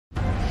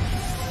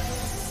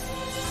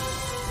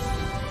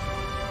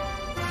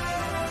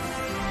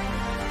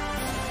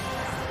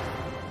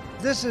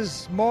This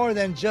is more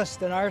than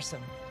just an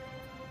arson.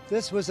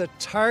 This was a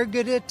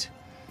targeted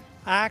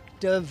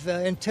act of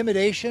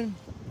intimidation.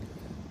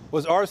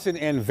 Was arson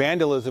and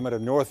vandalism at a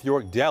North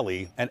York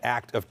deli an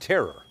act of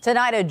terror?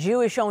 Tonight, a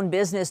Jewish-owned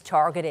business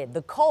targeted.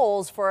 The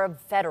calls for a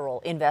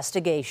federal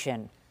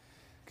investigation.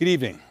 Good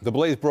evening. The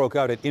blaze broke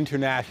out at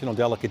International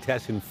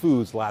Delicatessen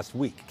Foods last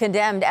week.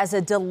 Condemned as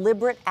a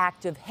deliberate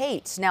act of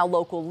hate. Now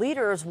local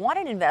leaders want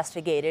it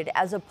investigated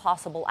as a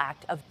possible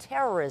act of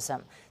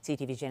terrorism.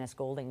 CTV's Janice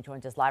Golding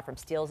joins us live from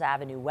Steeles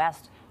Avenue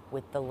West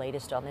with the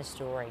latest on this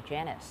story.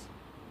 Janice.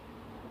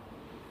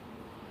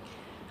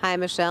 Hi,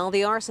 Michelle.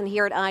 The arson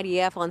here at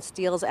IDF on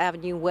Steeles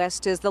Avenue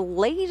West is the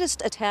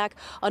latest attack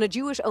on a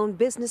Jewish-owned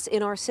business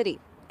in our city.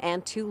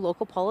 And two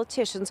local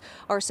politicians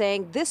are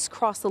saying this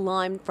crossed the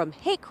line from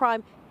hate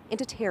crime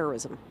into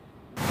terrorism.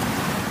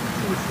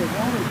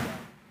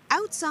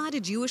 Outside a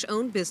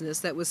Jewish-owned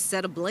business that was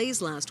set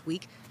ablaze last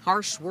week,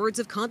 harsh words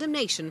of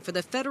condemnation for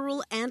the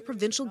federal and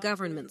provincial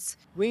governments.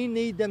 We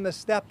need them to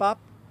step up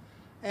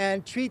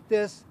and treat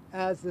this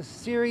as a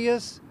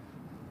serious,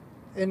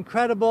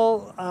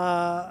 incredible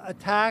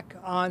attack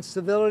on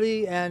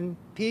civility and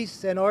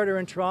peace and order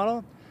in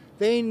Toronto.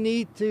 They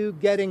need to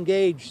get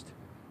engaged.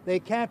 They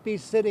can't be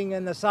sitting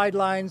in the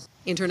sidelines.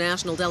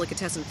 International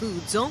Delicatessen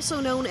Foods, also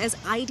known as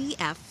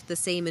IDF, the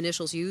same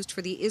initials used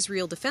for the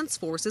Israel Defense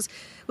Forces,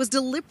 was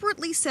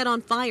deliberately set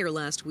on fire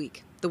last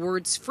week. The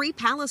words "Free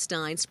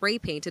Palestine" spray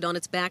painted on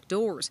its back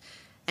doors.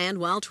 And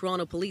while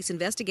Toronto police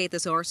investigate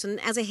this arson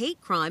as a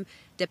hate crime,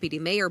 Deputy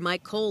Mayor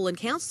Mike Cole and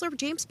Councillor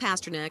James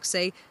Pasternak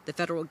say the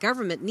federal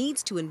government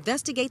needs to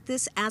investigate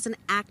this as an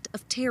act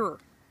of terror.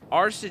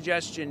 Our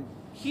suggestion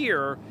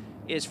here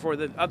is for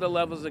the other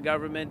levels of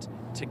government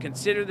to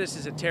consider this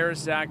as a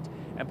terrorist act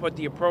and put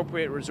the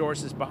appropriate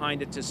resources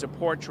behind it to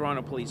support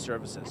Toronto Police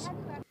Services.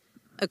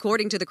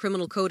 According to the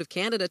Criminal Code of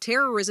Canada,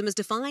 terrorism is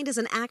defined as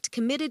an act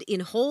committed in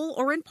whole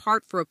or in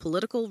part for a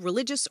political,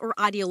 religious, or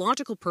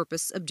ideological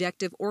purpose,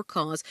 objective, or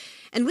cause,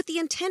 and with the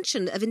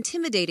intention of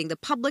intimidating the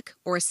public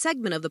or a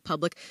segment of the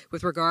public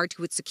with regard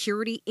to its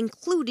security,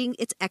 including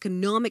its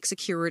economic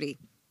security.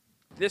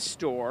 This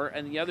store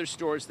and the other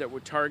stores that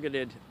were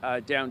targeted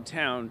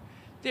downtown,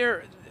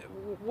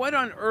 what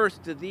on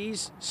earth do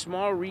these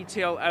small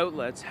retail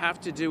outlets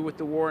have to do with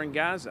the war in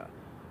Gaza?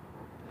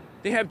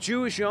 They have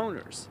Jewish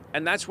owners,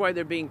 and that's why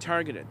they're being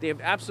targeted. They have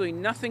absolutely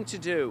nothing to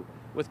do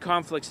with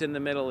conflicts in the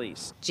Middle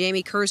East.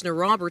 Jamie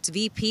Kersner-Roberts,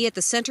 VP at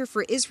the Centre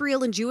for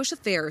Israel and Jewish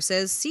Affairs,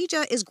 says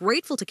CJA is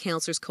grateful to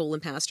Councillors Cole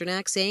and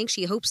Pasternak, saying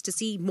she hopes to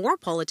see more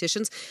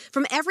politicians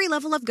from every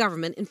level of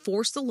government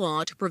enforce the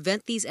law to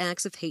prevent these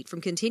acts of hate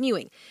from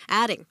continuing.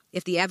 Adding,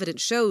 if the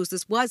evidence shows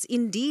this was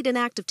indeed an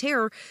act of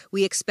terror,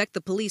 we expect the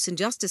police and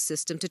justice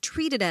system to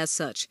treat it as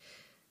such.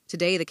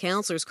 Today, the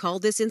councillors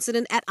called this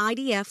incident at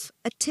IDF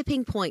a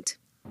tipping point.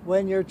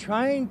 When you're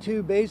trying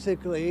to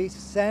basically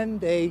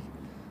send a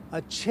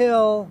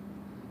chill,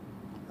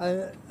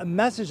 a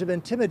message of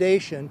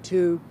intimidation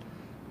to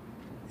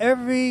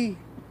every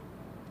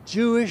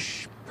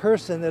Jewish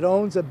person that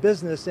owns a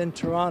business in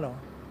Toronto,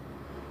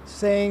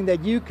 saying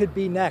that you could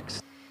be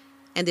next.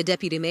 And the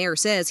deputy mayor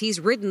says he's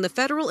written the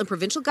federal and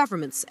provincial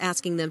governments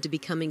asking them to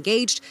become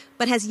engaged,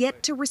 but has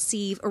yet to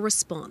receive a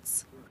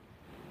response.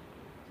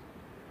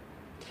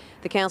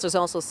 The councillors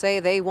also say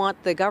they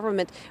want the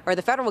government, or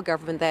the federal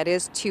government that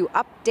is, to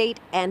update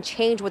and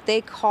change what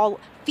they call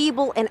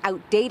feeble and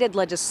outdated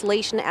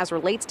legislation as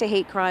relates to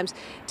hate crimes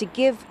to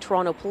give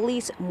Toronto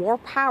police more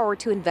power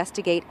to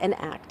investigate and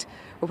act.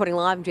 Reporting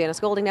live, I'm Janice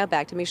Golding. Now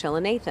back to Michelle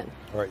and Nathan.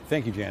 All right,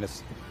 thank you,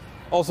 Janice.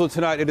 Also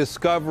tonight, a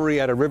discovery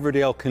at a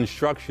Riverdale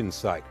construction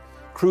site.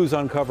 Crews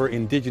uncover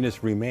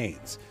Indigenous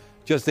remains.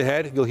 Just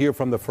ahead, you'll hear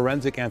from the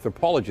forensic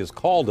anthropologist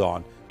called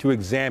on to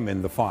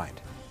examine the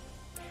find.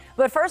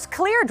 But first,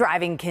 clear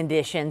driving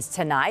conditions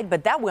tonight,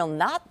 but that will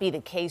not be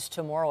the case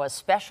tomorrow. A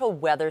special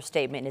weather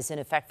statement is in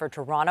effect for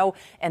Toronto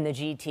and the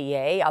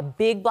GTA. A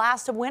big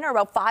blast of winter,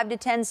 about 5 to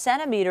 10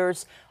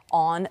 centimeters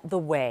on the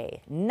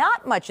way.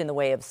 Not much in the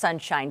way of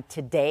sunshine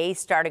today,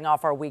 starting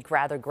off our week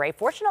rather gray.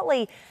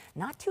 Fortunately,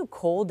 not too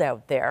cold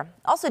out there.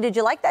 Also, did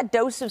you like that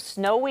dose of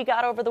snow we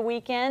got over the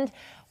weekend?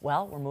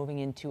 Well, we're moving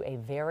into a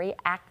very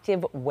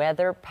active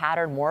weather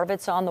pattern. More of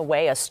it's on the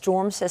way. A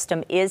storm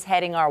system is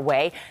heading our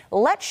way.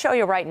 Let's show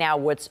you right now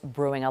what's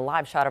brewing. A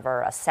live shot of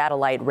our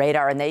satellite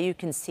radar, and there you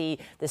can see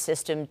the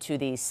system to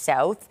the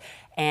south.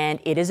 And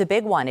it is a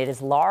big one. It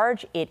is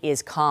large, it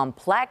is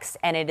complex,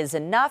 and it is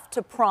enough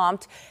to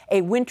prompt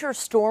a winter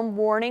storm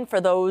warning for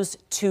those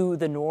to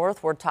the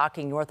north. We're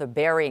talking north of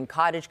Barrie and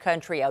Cottage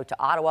Country out to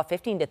Ottawa,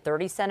 15 to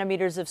 30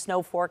 centimeters of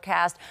snow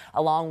forecast,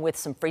 along with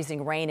some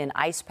freezing rain and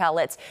ice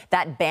pellets.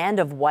 That band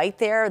of white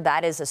there,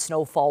 that is a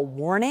snowfall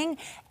warning.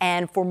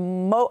 And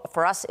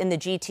for us in the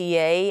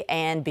GTA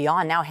and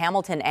beyond, now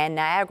Hamilton and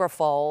Niagara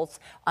Falls,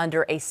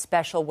 under a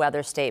special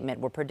weather statement.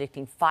 We're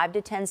predicting 5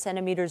 to 10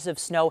 centimeters of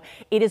snow.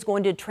 It is going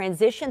going to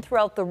transition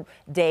throughout the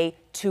day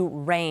to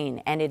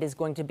rain, and it is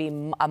going to be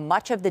a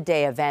much of the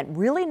day event,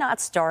 really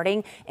not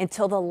starting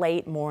until the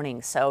late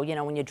morning. So, you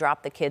know, when you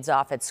drop the kids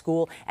off at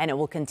school, and it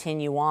will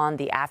continue on,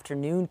 the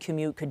afternoon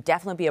commute could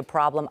definitely be a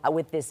problem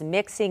with this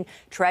mixing,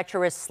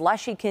 treacherous,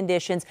 slushy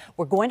conditions.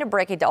 We're going to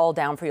break it all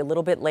down for you a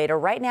little bit later.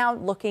 Right now,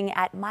 looking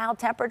at mild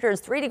temperatures,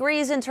 3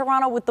 degrees in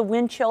Toronto with the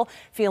wind chill,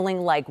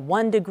 feeling like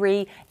 1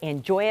 degree.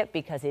 Enjoy it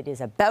because it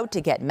is about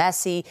to get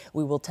messy.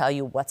 We will tell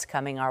you what's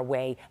coming our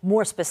way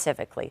more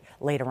specifically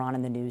later on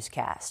in the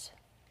newscast.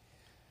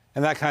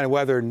 And that kind of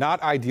weather,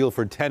 not ideal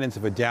for tenants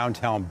of a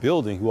downtown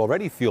building who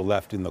already feel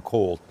left in the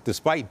cold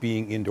despite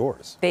being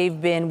indoors. They've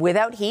been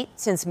without heat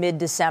since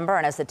mid-December,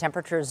 and as the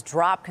temperatures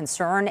drop,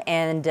 concern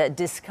and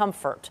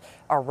discomfort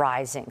are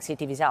rising.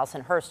 CTV's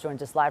Allison Hurst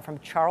joins us live from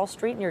Charles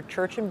Street near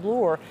Church and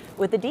Bloor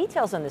with the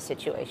details on the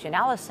situation.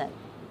 Allison.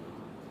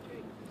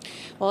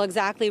 Well,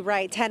 exactly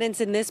right. Tenants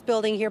in this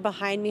building here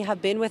behind me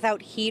have been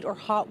without heat or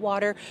hot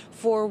water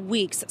for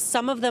weeks.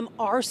 Some of them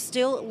are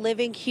still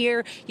living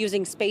here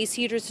using space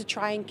heaters to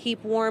try and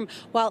keep warm,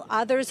 while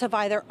others have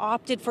either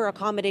opted for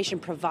accommodation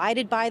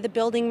provided by the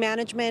building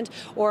management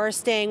or are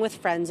staying with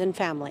friends and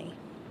family.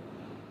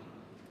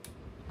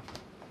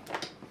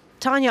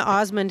 Tanya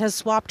Osmond has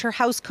swapped her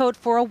house coat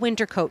for a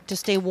winter coat to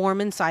stay warm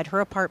inside her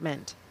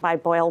apartment. I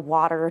boil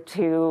water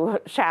to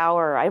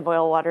shower. I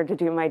boil water to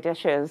do my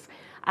dishes.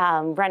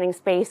 Running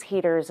space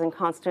heaters and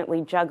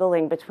constantly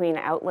juggling between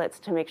outlets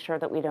to make sure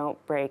that we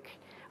don't break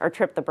or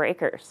trip the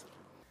breakers.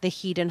 The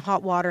heat and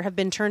hot water have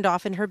been turned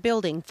off in her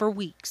building for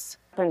weeks.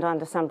 It happened on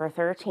December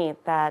 13th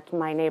that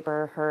my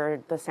neighbor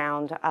heard the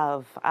sound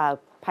of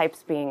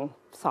pipes being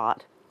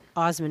sawed.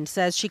 Osmond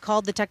says she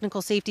called the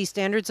Technical Safety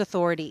Standards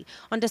Authority.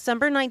 On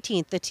December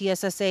 19th, the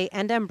TSSA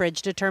and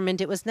Enbridge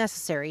determined it was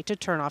necessary to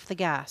turn off the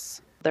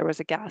gas. There was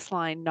a gas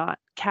line not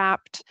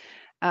capped,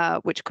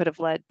 which could have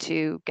led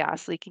to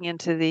gas leaking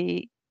into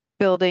the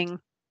building.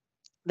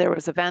 There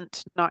was a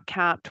vent not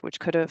capped, which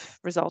could have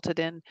resulted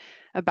in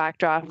a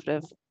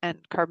backdraft and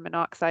carbon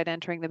monoxide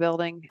entering the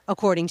building.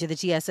 According to the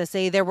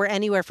TSSA, there were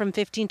anywhere from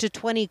 15 to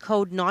 20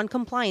 code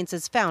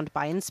non-compliances found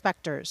by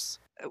inspectors.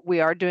 We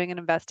are doing an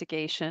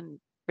investigation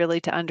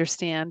really to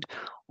understand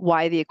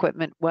why the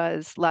equipment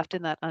was left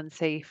in that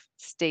unsafe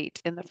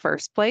state in the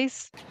first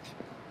place.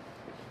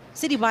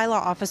 City bylaw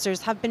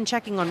officers have been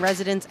checking on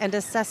residents and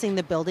assessing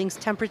the building's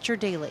temperature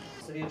daily.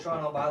 City of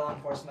Toronto bylaw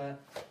enforcement.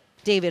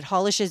 David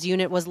Hollish's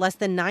unit was less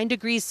than 9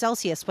 degrees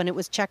Celsius when it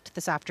was checked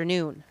this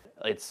afternoon.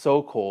 It's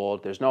so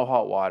cold. There's no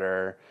hot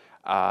water.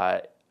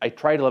 I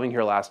tried living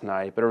here last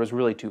night, but it was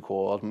really too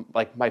cold.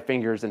 Like, my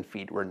fingers and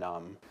feet were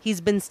numb.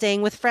 He's been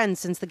staying with friends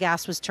since the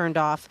gas was turned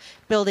off.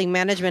 Building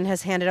management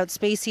has handed out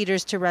space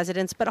heaters to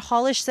residents, but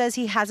Hollish says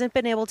he hasn't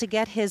been able to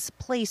get his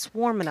place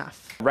warm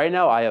enough. Right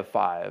now I have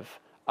 5.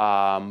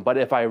 But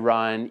if I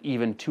run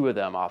even 2 of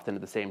them often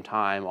at the same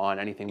time on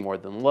anything more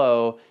than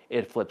low,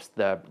 it flips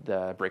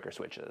the breaker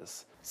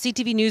switches.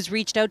 CTV News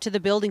reached out to the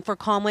building for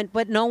comment,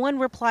 but no one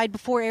replied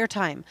before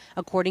airtime.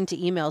 According to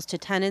emails to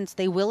tenants,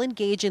 they will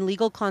engage in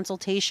legal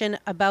consultation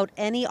about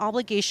any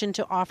obligation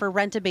to offer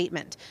rent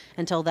abatement.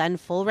 Until then,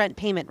 full rent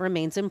payment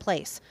remains in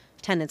place.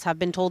 Tenants have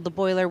been told the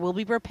boiler will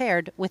be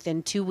repaired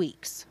within 2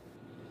 weeks.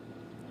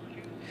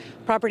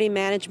 Property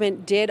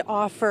management did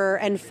offer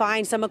and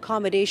find some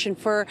accommodation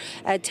for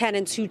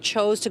tenants who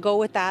chose to go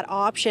with that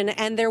option.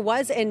 And there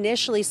was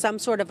initially some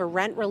sort of a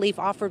rent relief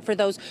offered for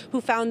those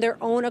who found their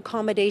own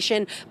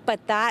accommodation.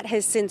 But that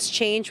has since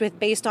changed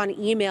based on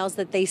emails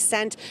that they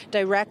sent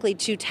directly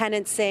to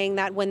tenants saying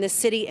that when the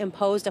city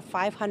imposed a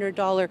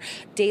 $500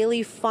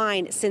 daily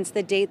fine since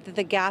the date that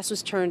the gas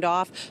was turned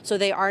off. So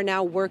they are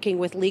now working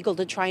with legal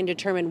to try and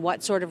determine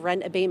what sort of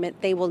rent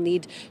abatement they will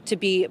need to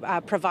be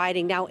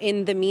providing. Now,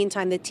 in the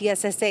meantime, the TSSA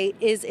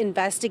is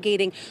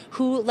investigating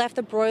who left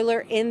the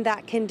broiler in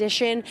that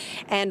condition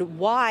and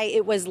why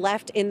it was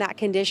left in that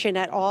condition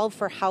at all,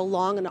 for how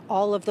long, and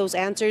all of those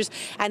answers.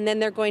 And then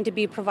they're going to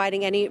be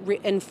providing any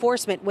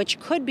enforcement, which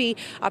could be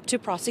up to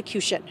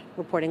prosecution.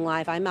 Reporting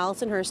live, I'm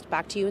Allison Hurst.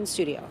 Back to you in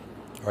studio.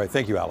 All right,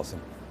 thank you, Allison.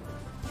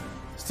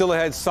 Still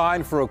ahead,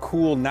 signed for a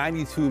cool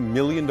 $92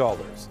 million.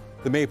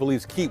 The Maple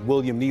Leafs keep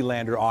William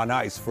Nylander on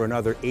ice for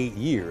another 8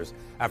 years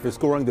after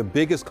scoring the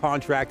biggest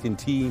contract in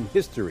team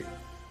history.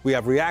 We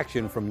have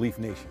reaction from Leaf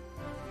Nation.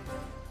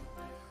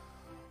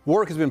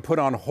 Work has been put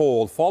on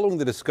hold following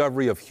the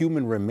discovery of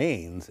human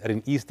remains at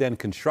an East End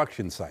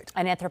construction site.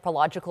 An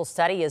anthropological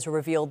study has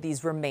revealed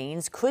these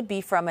remains could be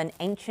from an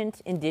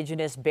ancient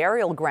Indigenous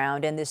burial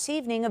ground, and this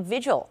evening a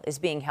vigil is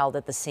being held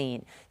at the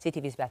scene.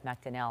 CTV's Beth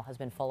McDonnell has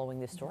been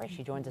following this story.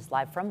 She joins us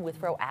live from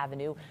Withrow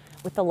Avenue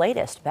with the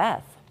latest.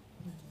 Beth.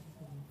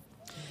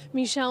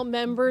 Michelle,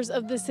 members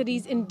of the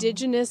city's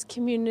Indigenous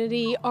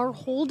community are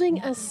holding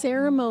a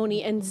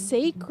ceremony and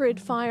sacred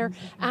fire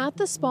at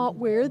the spot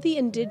where the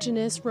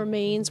Indigenous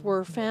remains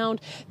were found.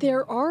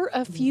 There are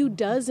a few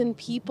dozen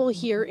people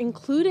here,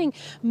 including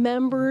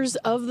members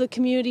of the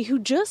community who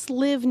just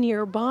live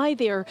nearby.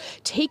 They're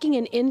taking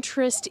an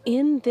interest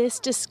in this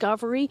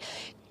discovery.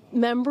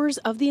 Members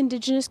of the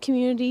Indigenous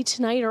community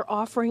tonight are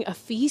offering a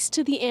feast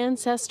to the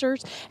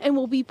ancestors and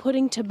will be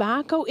putting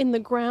tobacco in the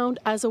ground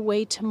as a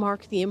way to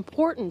mark the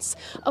importance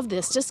of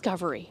this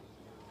discovery.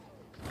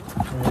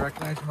 We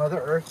recognize Mother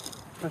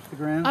Earth, touch the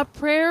ground. A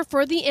prayer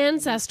for the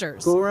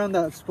ancestors. Go around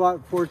that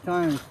spot 4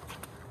 times.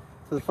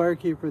 So the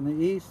firekeeper in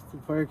the east, the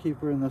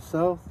firekeeper in the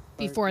south.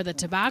 Before the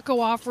tobacco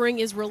offering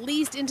is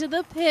released into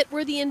the pit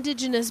where the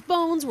Indigenous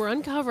bones were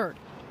uncovered.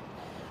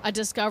 A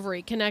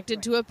discovery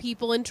connected to a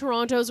people in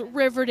Toronto's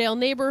Riverdale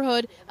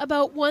neighborhood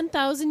about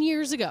 1,000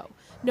 years ago,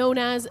 known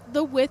as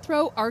the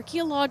Withrow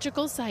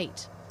Archaeological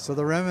Site. So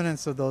the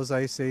remnants of those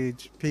Ice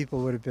Age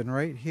people would have been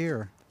right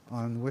here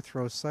on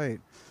Withrow site.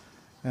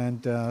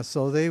 And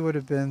so they would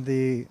have been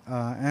the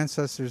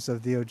ancestors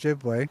of the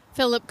Ojibwe.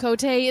 Philip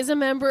Cote is a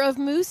member of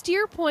Moose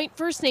Deer Point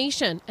First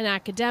Nation, an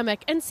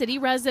academic and city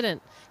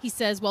resident. He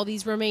says while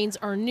these remains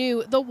are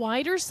new, the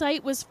wider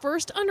site was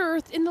first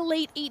unearthed in the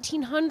late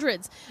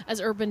 1800s as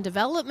urban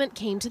development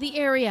came to the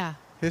area.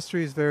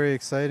 History is very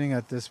exciting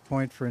at this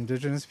point for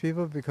Indigenous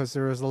people because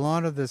there is a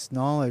lot of this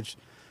knowledge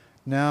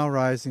now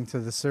rising to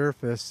the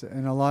surface,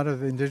 and a lot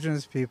of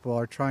Indigenous people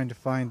are trying to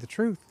find the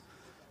truth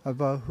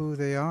about who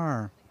they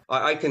are.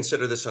 I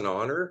consider this an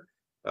honor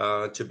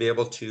to be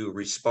able to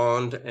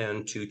respond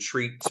and to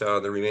treat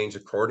the remains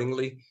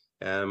accordingly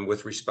and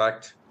with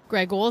respect.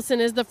 Greg Olson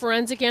is the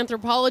forensic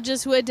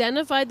anthropologist who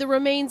identified the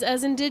remains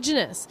as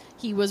Indigenous.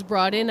 He was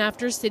brought in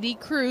after city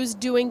crews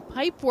doing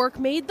pipe work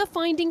made the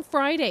finding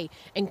Friday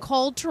and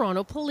called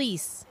Toronto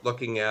police.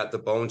 Looking at the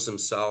bones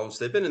themselves,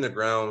 they've been in the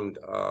ground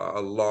a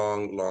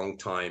long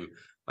time.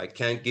 I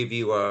can't give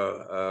you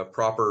a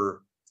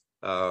proper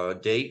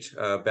date,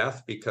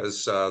 Beth,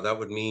 because that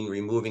would mean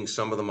removing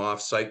some of them off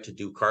site to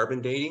do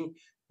carbon dating,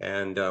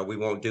 and we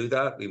won't do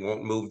that. We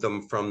won't move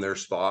them from their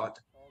spot.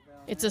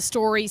 It's a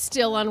story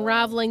still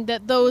unraveling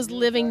that those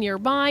living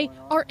nearby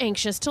are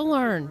anxious to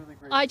learn.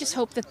 I just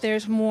hope that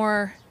there's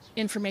more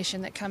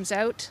information that comes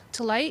out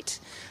to light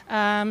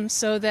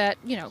so that,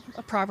 you know,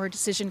 a proper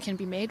decision can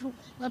be made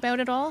about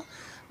it all.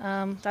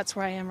 That's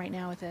where I am right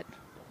now with it.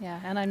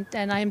 Yeah,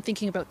 and I'm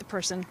thinking about the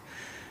person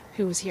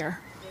who was here.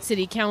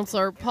 City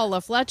Councillor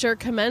Paula Fletcher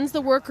commends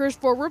the workers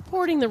for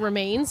reporting the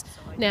remains,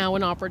 now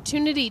an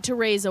opportunity to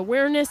raise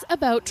awareness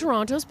about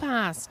Toronto's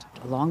past.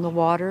 Along the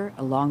water,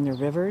 along the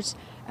rivers,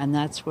 and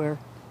that's where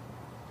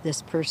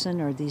this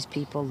person or these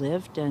people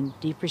lived, and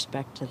deep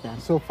respect to them.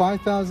 So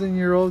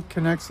 5,000-year-old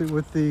connects it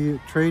with the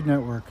trade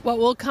network. What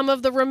will come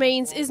of the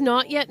remains is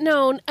not yet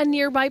known. A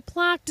nearby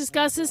plaque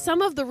discusses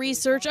some of the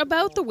research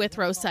about the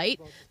Withrow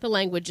site, the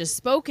languages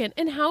spoken,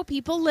 and how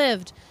people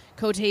lived.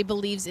 Cote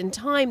believes in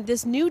time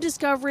this new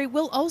discovery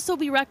will also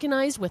be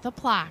recognized with a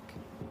plaque.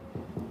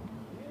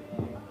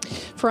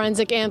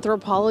 Forensic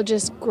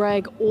anthropologist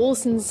Greg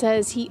Olson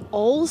says he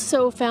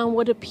also found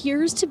what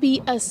appears to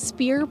be a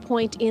spear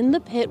point in the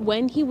pit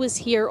when he was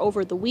here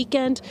over the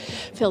weekend.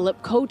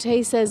 Philip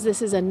Cote says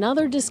this is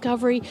another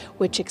discovery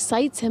which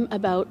excites him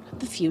about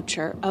the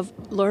future of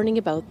learning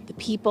about the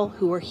people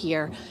who were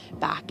here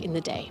back in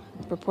the day.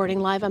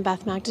 Reporting live, I'm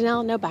Beth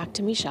McDonnell. Now back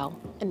to Michelle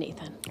and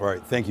Nathan. All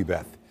right, thank you,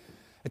 Beth.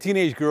 A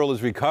teenage girl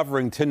is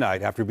recovering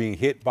tonight after being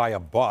hit by a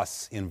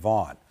bus in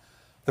Vaughan.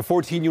 The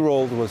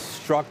 14-year-old was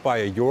struck by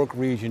a York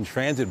Region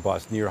transit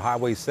bus near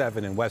Highway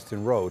 7 and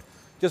Weston Road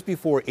just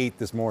before 8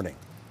 this morning.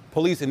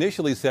 Police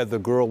initially said the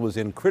girl was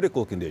in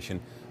critical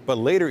condition, but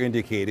later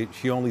indicated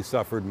she only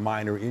suffered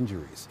minor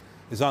injuries.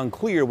 It's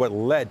unclear what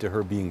led to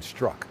her being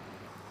struck.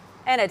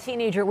 And a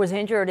teenager was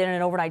injured in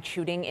an overnight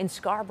shooting in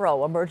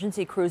Scarborough.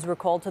 Emergency crews were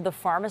called to the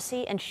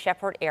pharmacy and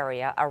Shepherd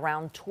area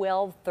around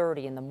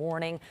 12:30 in the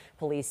morning.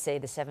 Police say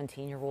the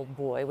 17-year-old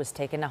boy was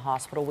taken to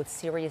hospital with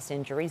serious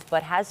injuries,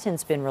 but has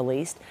since been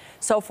released.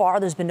 So far,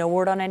 there's been no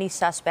word on any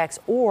suspects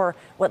or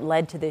what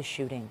led to this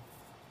shooting.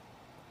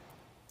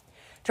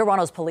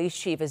 Toronto's police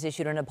chief has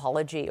issued an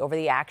apology over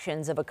the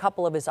actions of a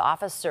couple of his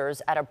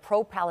officers at a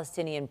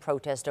pro-Palestinian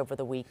protest over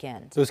the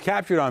weekend. It was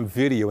captured on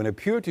video and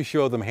appeared to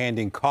show them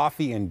handing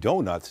coffee and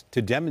donuts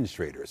to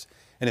demonstrators,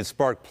 and it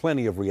sparked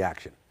plenty of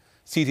reaction.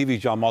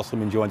 CTV's John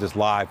Musselman joins us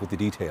live with the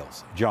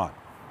details. John.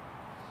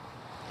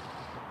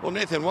 Well,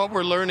 Nathan, what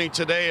we're learning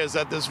today is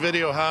that this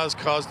video has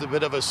caused a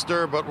bit of a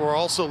stir, but we're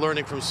also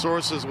learning from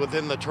sources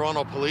within the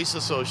Toronto Police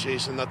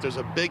Association that there's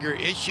a bigger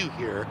issue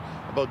here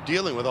about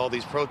dealing with all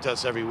these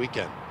protests every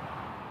weekend.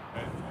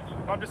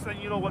 I'm just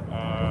saying, you know what,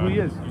 who he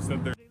is. You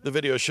said there. The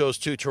video shows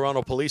 2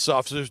 Toronto police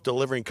officers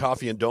delivering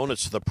coffee and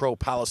donuts to the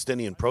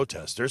pro-Palestinian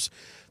protesters.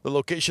 The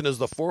location is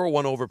the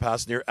 401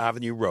 overpass near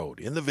Avenue Road.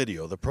 In the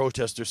video, the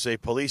protesters say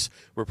police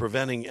were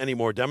preventing any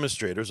more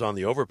demonstrators on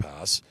the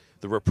overpass.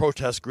 There were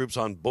protest groups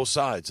on both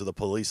sides of the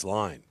police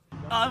line.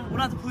 We're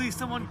not the police.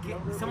 Someone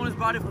has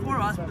brought it for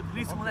us, but the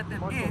police won't let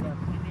them in.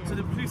 So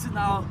the police is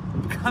now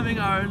becoming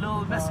our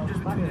little messengers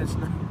between us.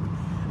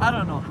 I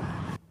don't know.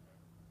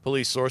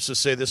 Police sources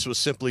say this was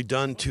simply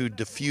done to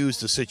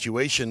defuse the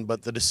situation,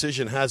 but the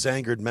decision has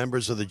angered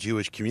members of the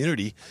Jewish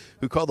community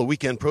who call the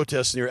weekend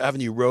protests near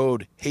Avenue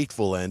Road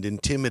hateful and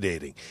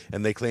intimidating.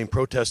 And they claim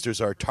protesters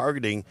are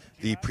targeting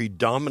the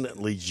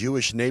predominantly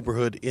Jewish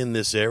neighborhood in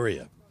this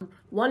area.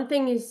 One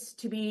thing is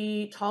to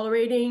be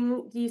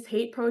tolerating these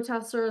hate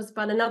protesters,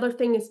 but another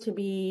thing is to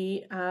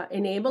be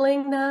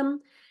enabling them.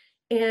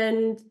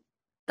 And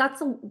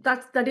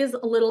that is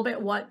a little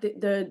bit what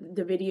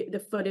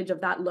the footage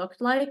of that looked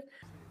like.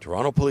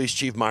 Toronto Police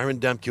Chief Myron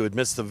Demke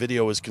admits the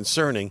video is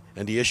concerning,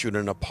 and he issued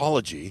an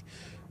apology.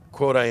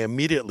 Quote, I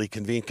immediately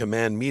convened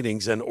command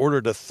meetings and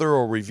ordered a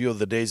thorough review of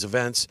the day's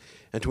events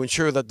and to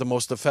ensure that the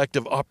most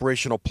effective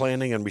operational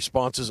planning and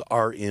responses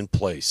are in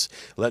place.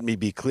 Let me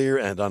be clear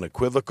and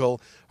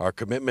unequivocal. Our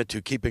commitment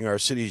to keeping our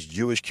city's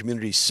Jewish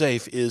community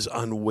safe is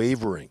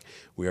unwavering.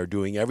 We are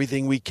doing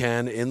everything we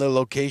can in the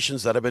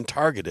locations that have been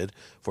targeted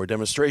for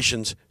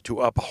demonstrations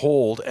to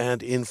uphold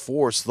and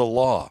enforce the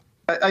law.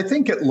 I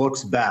think it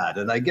looks bad,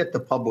 and I get the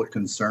public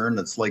concern.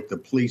 It's like the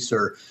police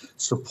are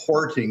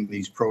supporting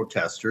these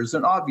protesters,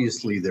 and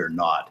obviously they're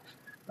not.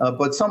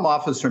 But some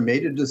officer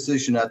made a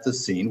decision at the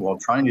scene while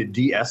trying to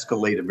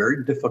de-escalate a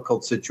very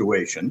difficult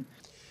situation.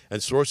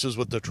 And sources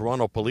with the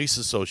Toronto Police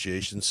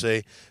Association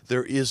say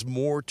there is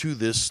more to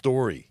this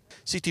story.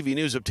 CTV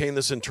News obtained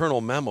this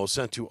internal memo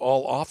sent to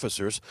all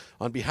officers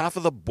on behalf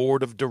of the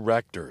board of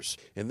directors.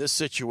 In this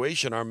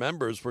situation, our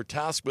members were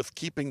tasked with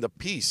keeping the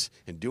peace.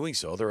 In doing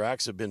so, their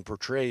acts have been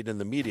portrayed in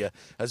the media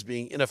as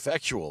being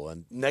ineffectual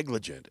and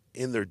negligent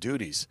in their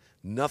duties.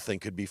 Nothing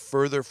could be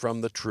further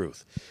from the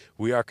truth.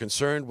 We are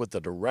concerned with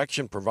the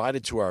direction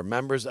provided to our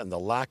members and the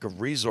lack of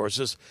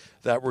resources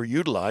that were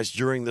utilized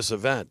during this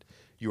event.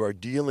 You are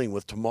dealing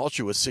with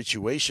tumultuous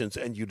situations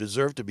and you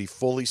deserve to be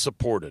fully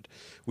supported.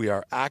 We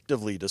are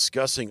actively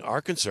discussing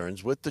our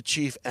concerns with the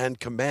chief and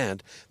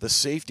command. The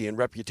safety and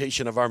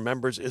reputation of our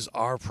members is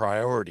our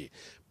priority.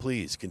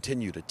 Please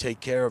continue to take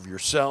care of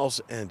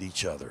yourselves and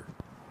each other.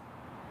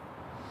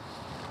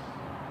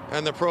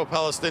 And the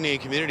pro-Palestinian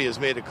community has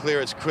made it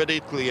clear it's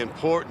critically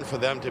important for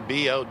them to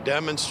be out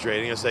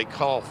demonstrating as they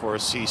call for a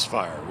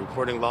ceasefire.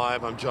 Reporting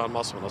live, I'm John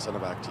Musselman. I'll send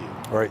it back to you.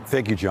 All right,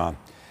 thank you, John.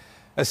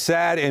 A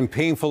sad and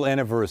painful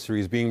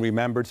anniversary is being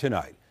remembered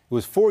tonight. It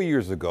was 4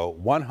 years ago,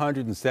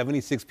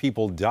 176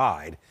 people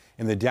died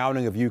in the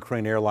downing of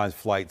Ukraine Airlines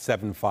Flight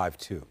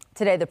 752.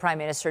 Today, the Prime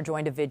Minister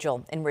joined a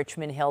vigil in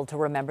Richmond Hill to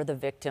remember the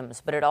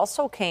victims, but it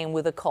also came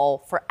with a call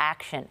for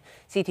action.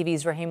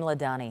 CTV's Rahim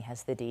Ladani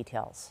has the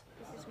details.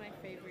 This is my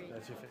favorite.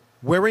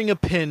 Wearing a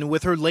pin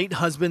with her late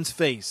husband's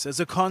face as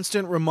a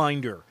constant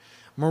reminder,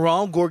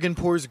 Maral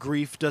Gorganpour's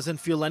grief doesn't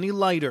feel any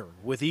lighter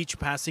with each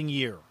passing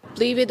year.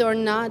 Believe it or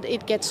not,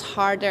 it gets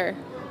harder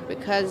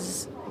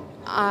because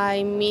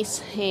I miss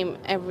him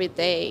every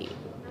day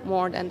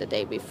more than the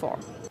day before.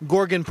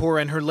 Gorganpour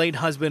and her late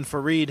husband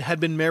Fareed had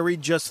been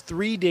married just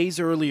 3 days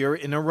earlier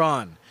in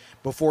Iran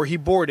before he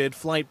boarded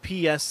flight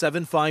PS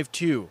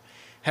 752,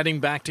 heading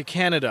back to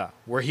Canada,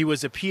 where he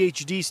was a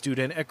PhD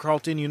student at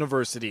Carleton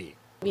University.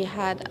 We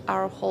had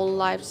our whole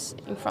lives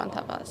in front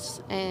of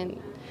us,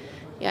 and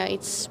yeah,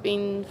 it's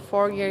been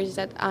 4 years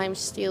that I'm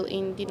still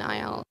in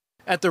denial.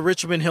 At the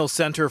Richmond Hill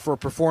Centre for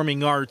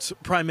Performing Arts,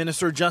 Prime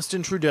Minister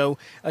Justin Trudeau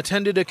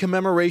attended a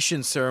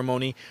commemoration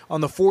ceremony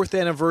on the 4th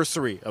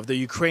anniversary of the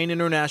Ukraine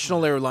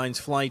International Airlines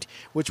flight,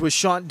 which was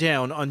shot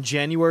down on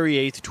January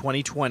 8,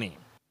 2020.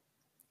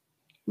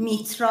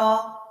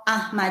 Mitra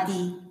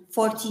Ahmadi,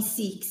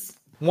 46.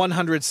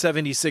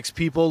 176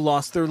 people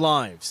lost their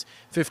lives,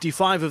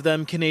 55 of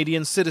them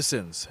Canadian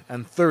citizens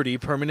and 30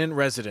 permanent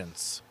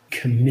residents.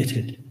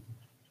 Committed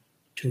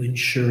to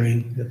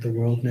ensuring that the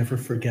world never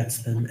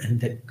forgets them and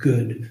that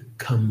good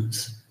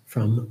comes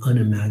from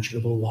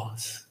unimaginable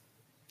loss.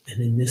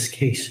 And in this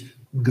case,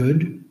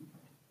 good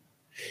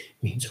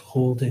means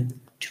holding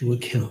to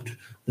account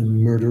the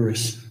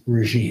murderous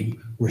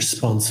regime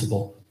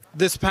responsible.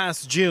 This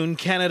past June,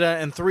 Canada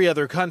and 3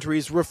 other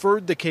countries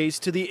referred the case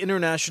to the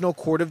International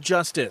Court of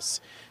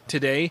Justice.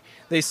 Today,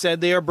 they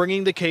said they are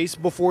bringing the case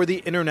before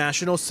the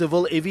International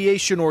Civil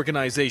Aviation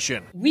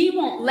Organization. We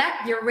won't let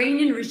the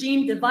Iranian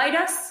regime divide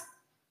us,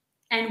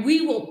 and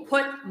we will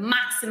put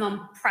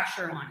maximum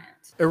pressure on it.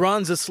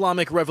 Iran's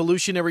Islamic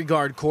Revolutionary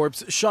Guard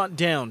Corps shot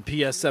down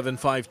PS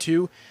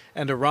 752,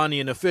 and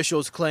Iranian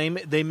officials claim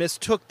they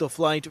mistook the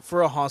flight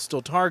for a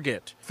hostile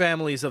target.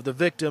 Families of the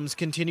victims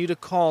continue to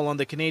call on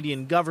the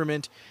Canadian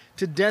government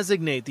to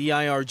designate the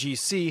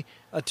IRGC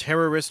a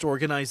terrorist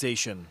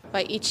organization.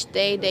 By each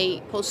day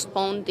they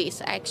postpone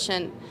this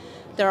action,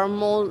 there are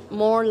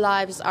more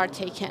lives are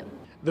taken.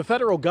 The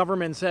federal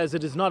government says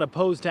it is not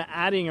opposed to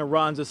adding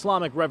Iran's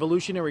Islamic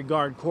Revolutionary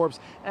Guard Corps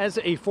as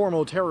a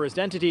formal terrorist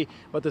entity,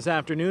 but this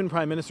afternoon,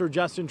 Prime Minister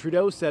Justin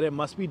Trudeau said it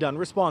must be done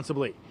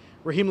responsibly.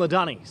 Rahim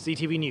Ladani,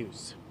 CTV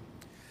News.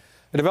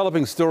 A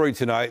developing story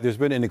tonight. There's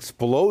been an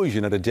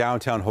explosion at a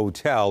downtown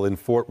hotel in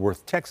Fort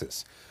Worth,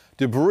 Texas.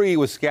 Debris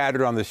was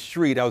scattered on the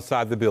street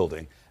outside the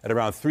building at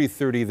around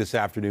 3:30 this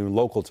afternoon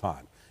local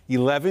time.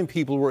 11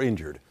 people were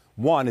injured.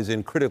 1 is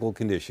in critical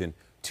condition.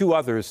 2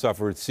 others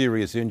suffered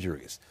serious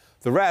injuries.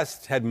 The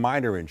rest had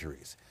minor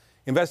injuries.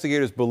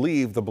 Investigators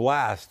believe the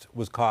blast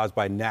was caused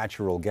by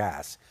natural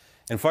gas,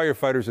 and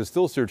firefighters are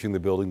still searching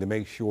the building to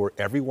make sure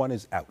everyone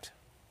is out.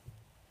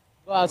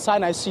 Outside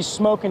and I see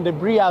smoke and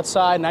debris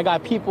outside, and I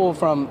got people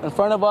from in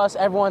front of us.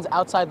 Everyone's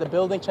outside the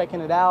building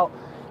checking it out.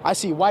 I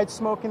see white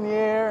smoke in the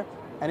air,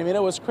 and I mean,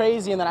 it was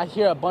crazy. And then I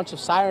hear a bunch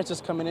of sirens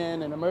just coming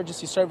in and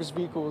emergency service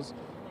vehicles,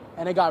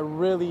 and it got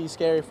really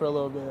scary for a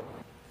little bit.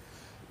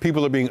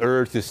 People are being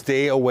urged to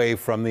stay away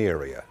from the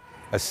area.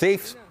 A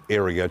safe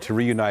area to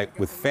reunite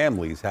with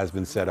families has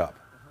been set up.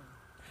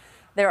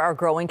 There are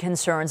growing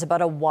concerns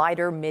about a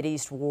wider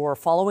Mideast war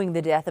following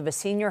the death of a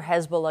senior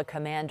Hezbollah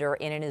commander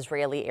in an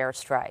Israeli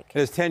airstrike.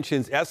 As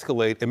tensions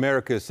escalate,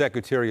 America's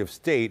Secretary of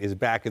State is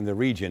back in the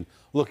region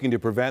looking to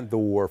prevent the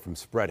war from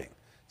spreading.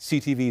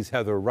 CTV's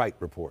Heather Wright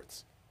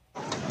reports.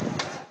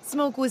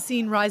 Smoke was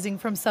seen rising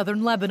from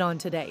southern Lebanon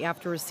today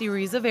after a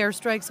series of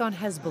airstrikes on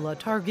Hezbollah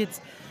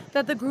targets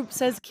that the group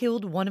says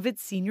killed one of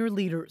its senior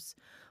leaders.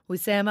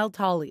 Wissam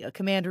al-Tali, a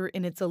commander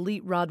in its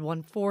elite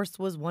Radwan force,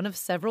 was one of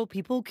several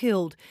people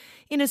killed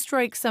in a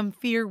strike some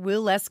fear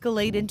will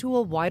escalate into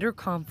a wider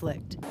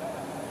conflict.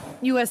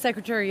 U.S.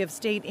 Secretary of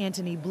State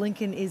Antony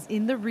Blinken is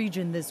in the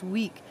region this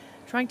week,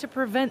 trying to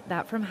prevent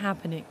that from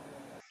happening.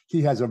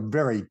 He has a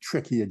very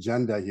tricky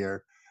agenda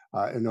here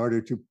in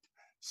order to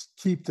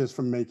keep this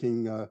from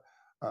making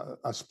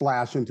a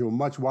splash into a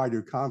much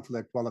wider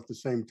conflict, while at the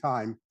same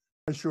time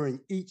assuring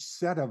each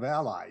set of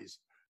allies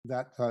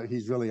that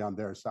he's really on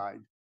their side.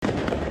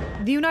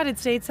 The United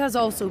States has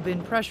also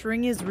been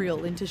pressuring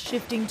Israel into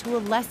shifting to a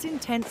less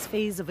intense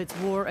phase of its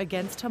war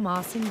against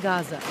Hamas in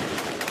Gaza,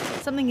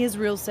 something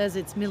Israel says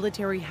its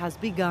military has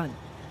begun.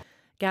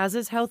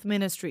 Gaza's health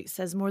ministry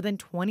says more than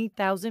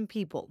 20,000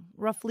 people,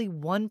 roughly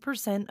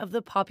 1% of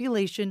the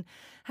population,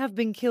 have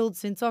been killed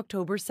since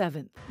October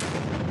 7th,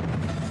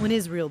 when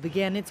Israel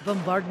began its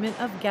bombardment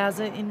of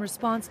Gaza in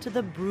response to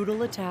the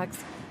brutal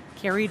attacks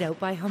carried out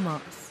by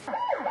Hamas.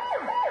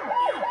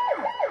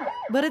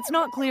 But it's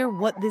not clear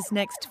what this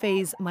next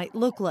phase might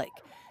look like.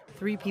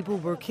 3 people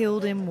were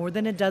killed and more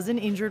than a dozen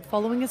injured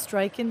following a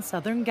strike in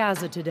southern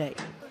Gaza today.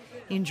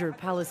 Injured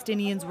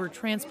Palestinians were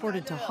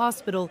transported to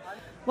hospital,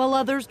 while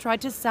others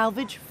tried to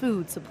salvage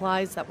food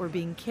supplies that were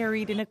being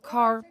carried in a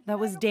car that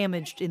was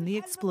damaged in the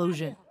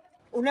explosion.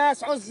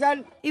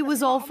 It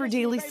was all for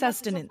daily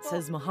sustenance,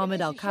 says Mohammed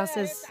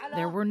Al-Qasas.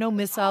 There were no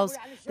missiles.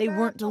 They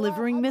weren't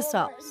delivering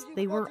missiles.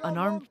 They were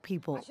unarmed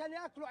people.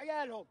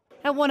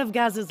 At one of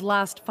Gaza's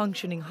last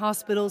functioning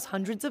hospitals,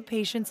 hundreds of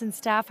patients and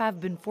staff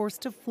have been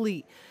forced to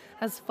flee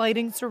as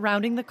fighting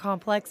surrounding the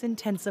complex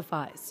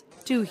intensifies.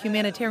 2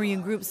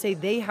 humanitarian groups say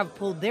they have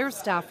pulled their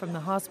staff from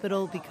the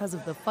hospital because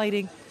of the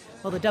fighting,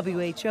 while the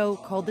WHO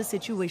called the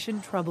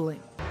situation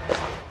troubling.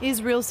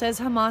 Israel says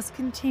Hamas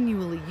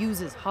continually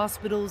uses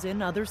hospitals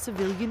and other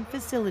civilian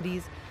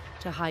facilities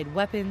to hide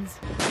weapons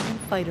and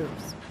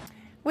fighters.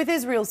 With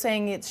Israel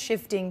saying it's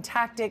shifting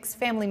tactics,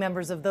 family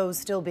members of those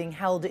still being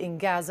held in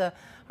Gaza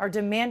are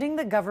demanding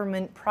the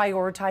government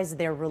prioritize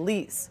their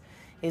release.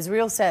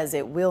 Israel says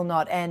it will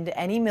not end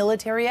any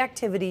military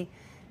activity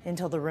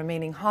until the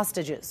remaining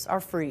hostages are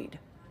freed.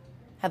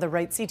 Heather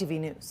Wright, CTV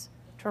News,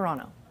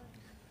 Toronto.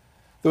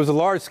 There was a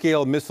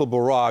large-scale missile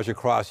barrage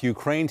across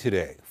Ukraine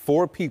today.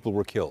 4 people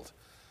were killed.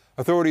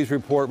 Authorities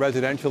report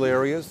residential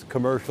areas,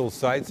 commercial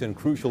sites, and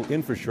crucial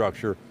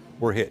infrastructure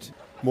were hit.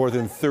 More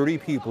than 30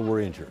 people were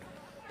injured.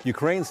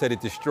 Ukraine said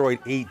it destroyed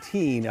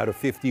 18 out of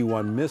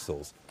 51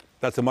 missiles.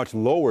 That's a much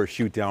lower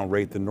shoot-down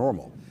rate than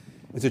normal.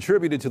 It's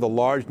attributed to the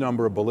large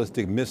number of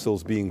ballistic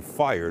missiles being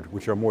fired,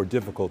 which are more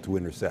difficult to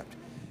intercept.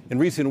 In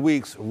recent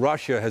weeks,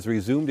 Russia has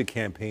resumed a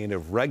campaign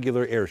of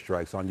regular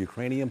airstrikes on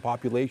Ukrainian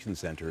population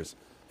centers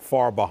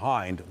far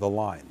behind the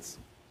lines.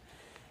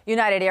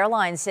 United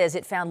Airlines says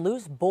it found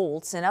loose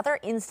bolts and other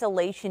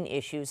installation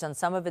issues on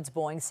some of its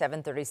Boeing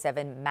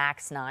 737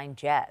 MAX 9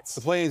 jets.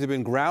 The planes have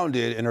been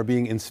grounded and are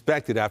being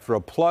inspected after a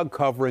plug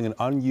covering an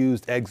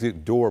unused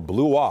exit door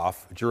blew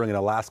off during an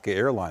Alaska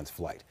Airlines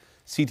flight.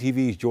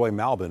 CTV's Joy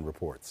Malbin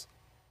reports.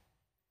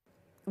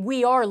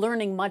 We are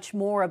learning much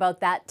more about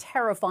that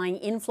terrifying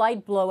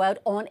in-flight blowout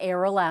on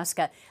Air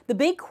Alaska. The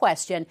big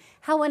question,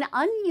 how an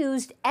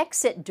unused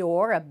exit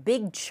door, a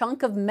big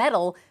chunk of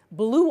metal,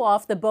 blew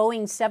off the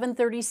Boeing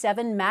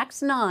 737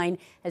 MAX 9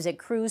 as it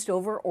cruised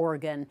over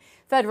Oregon.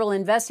 Federal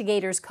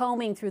investigators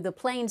combing through the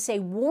plane say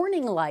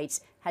warning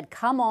lights had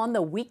come on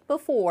the week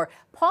before,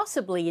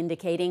 possibly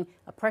indicating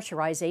a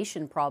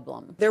pressurization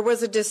problem. There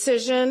was a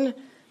decision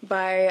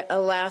by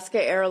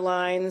Alaska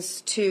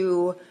Airlines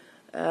to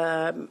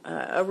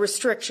a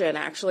restriction,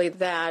 actually,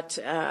 that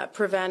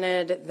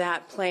prevented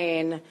that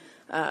plane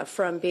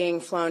from being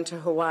flown to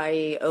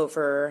Hawaii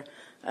over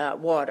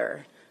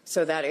water,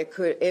 so that it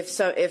could, if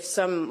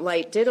some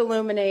light did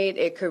illuminate,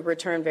 it could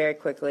return very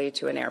quickly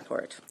to an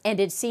airport. And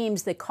it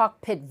seems the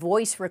cockpit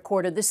voice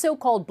recorder, the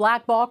so-called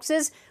black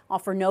boxes,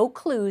 offer no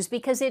clues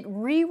because it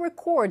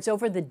re-records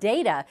over the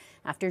data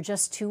after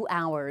just 2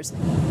 hours.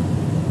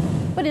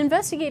 But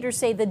investigators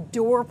say the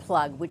door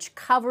plug, which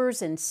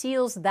covers and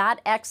seals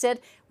that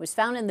exit, was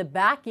found in the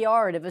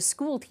backyard of a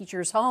school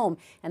teacher's home.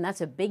 And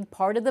that's a big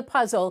part of the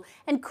puzzle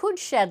and could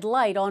shed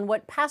light on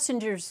what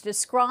passengers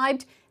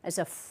described as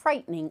a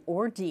frightening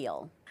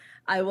ordeal.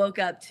 I woke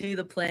up to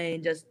the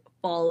plane just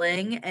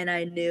falling, and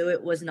I knew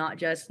it was not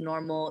just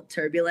normal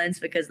turbulence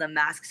because the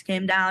masks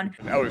came down.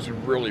 I was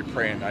really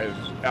praying. I was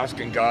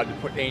asking God to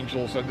put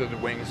angels under the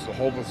wings to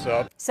hold us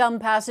up. Some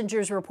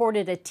passengers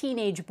reported a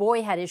teenage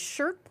boy had his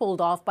shirt pulled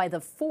off by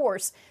the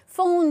force.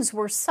 Phones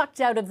were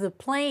sucked out of the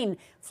plane.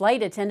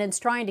 Flight attendants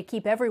trying to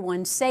keep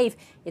everyone safe.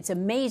 It's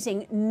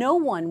amazing no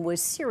one was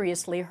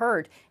seriously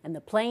hurt, and the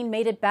plane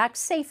made it back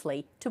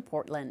safely to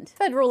Portland.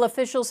 Federal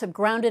officials have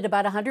grounded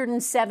about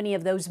 170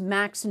 of those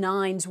MAX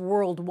 9s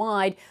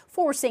worldwide,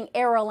 forcing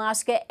Air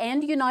Alaska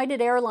and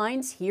United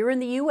Airlines here in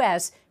the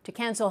U.S. to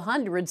cancel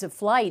hundreds of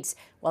flights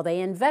while they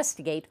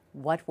investigate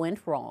what went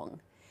wrong.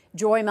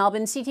 Joy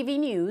Melvin, CTV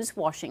News,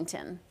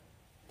 Washington.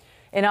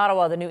 In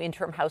Ottawa, the new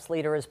interim House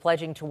leader is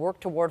pledging to work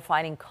toward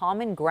finding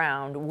common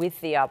ground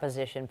with the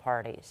opposition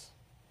parties.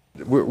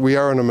 We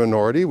are in a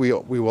minority. We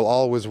will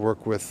always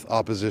work with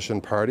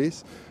opposition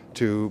parties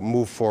to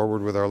move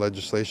forward with our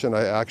legislation.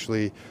 I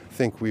actually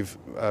think we've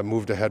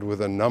moved ahead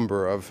with a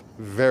number of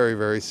very,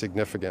 very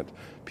significant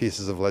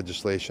pieces of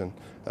legislation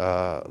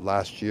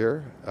last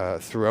year,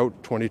 throughout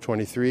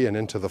 2023 and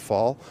into the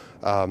fall,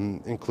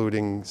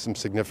 including some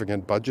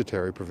significant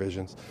budgetary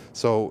provisions.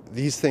 So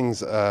these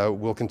things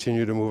will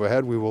continue to move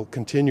ahead. We will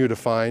continue to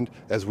find,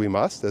 as we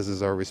must, as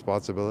is our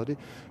responsibility,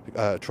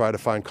 try to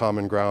find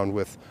common ground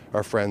with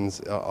our friends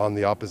on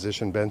the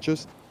opposition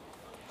benches.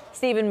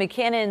 Stephen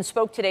McKinnon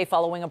spoke today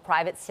following a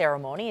private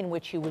ceremony in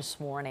which he was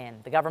sworn in.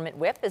 The government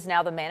whip is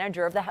now the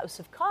manager of the House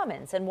of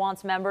Commons and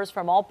wants members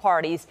from all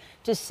parties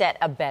to set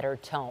a better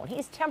tone.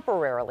 He's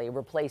temporarily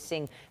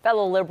replacing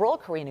fellow Liberal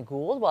Karina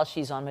Gould while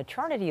she's on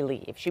maternity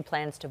leave. She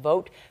plans to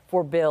vote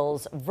for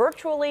bills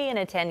virtually and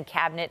attend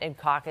cabinet and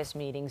caucus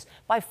meetings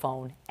by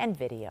phone and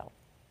video.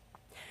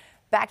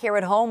 Back here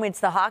at home,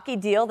 it's the hockey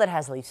deal that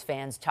has Leafs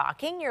fans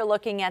talking. You're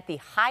looking at the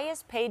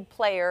highest paid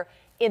player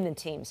in the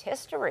team's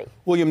history.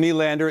 William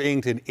Nylander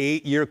inked an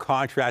 8-year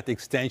contract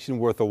extension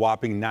worth a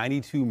whopping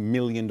 $92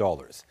 million.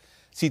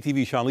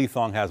 CTV's Sean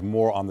Leathong has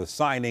more on the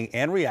signing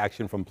and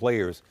reaction from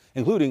players,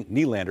 including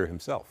Nylander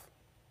himself.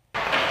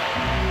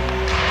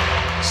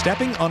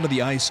 Stepping onto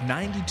the ice,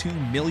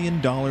 $92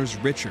 million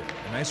richer.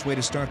 A nice way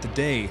to start the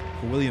day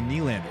for William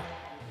Nylander.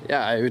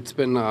 Yeah, it's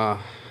been a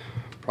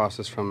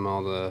process from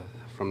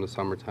the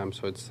summertime,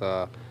 so it's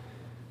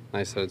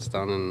nice that it's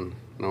done and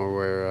know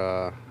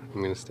where I'm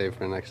going to stay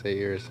for the next 8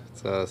 years.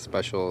 It's a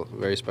special,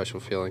 very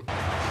special feeling.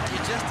 You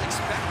just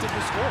expected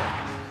to score.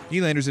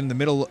 Nylander's in the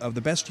middle of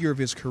the best year of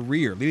his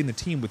career, leading the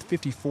team with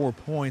 54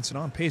 points and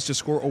on pace to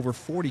score over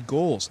 40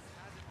 goals.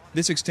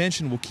 This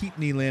extension will keep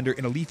Nylander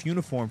in a Leaf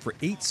uniform for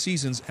 8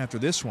 seasons after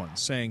this one,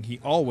 saying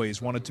he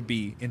always wanted to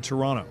be in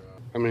Toronto.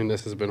 I mean,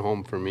 this has been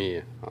home for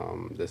me.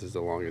 This is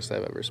the longest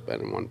I've ever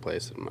spent in one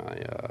place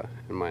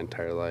in my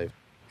entire life.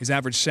 His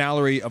average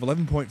salary of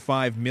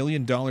 $11.5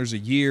 million a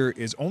year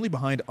is only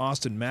behind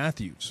Austin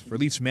Matthews. For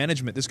Leafs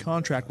management, this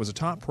contract was a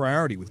top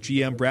priority, with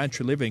GM Brad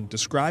Treliving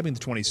describing the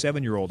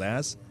 27-year-old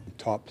as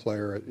top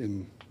player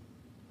in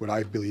what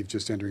I believe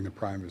just entering the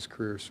prime of his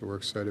career. So we're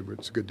excited, but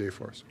it's a good day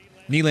for us.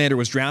 Nylander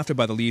was drafted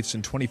by the Leafs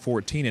in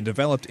 2014 and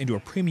developed into a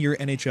premier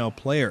NHL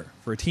player.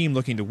 For a team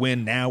looking to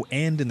win now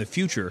and in the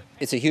future,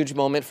 it's a huge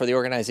moment for the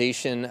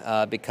organization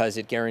because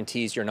it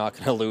guarantees you're not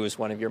going to lose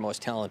one of your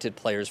most talented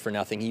players for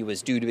nothing. He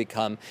was due to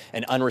become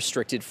an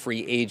unrestricted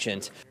free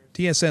agent.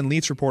 TSN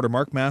Leafs reporter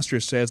Mark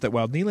Masters says that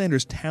while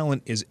Nylander's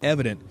talent is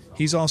evident,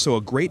 he's also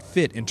a great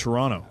fit in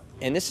Toronto.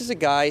 And this is a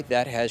guy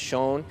that has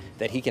shown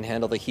that he can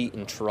handle the heat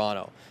in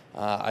Toronto.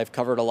 I've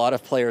covered a lot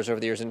of players over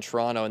the years in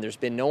Toronto, and there's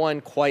been no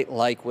one quite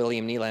like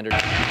William Nylander.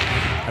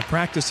 At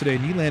practice today,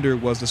 Nylander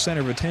was the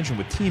center of attention,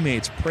 with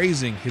teammates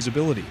praising his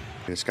ability.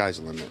 The sky's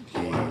the limit.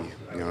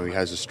 He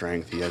has the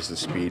strength, he has the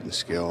speed and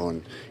skill,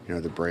 and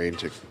the brain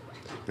to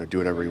do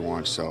whatever he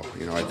wants. So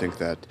I think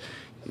that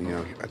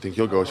I think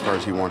he'll go as far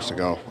as he wants to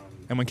go.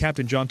 And when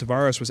Captain John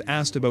Tavares was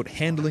asked about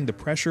handling the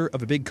pressure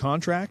of a big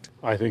contract,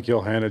 I think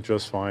he'll handle it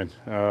just fine.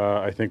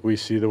 I think we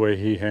see the way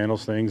he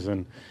handles things,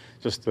 and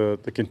just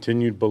the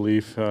continued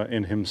belief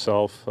in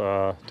himself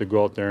to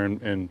go out there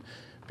and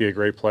be a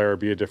great player,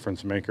 be a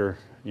difference maker.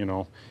 I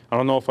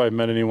don't know if I've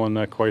met anyone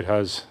that quite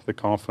has the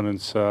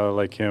confidence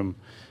like him,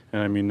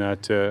 and I mean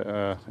that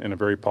in a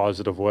very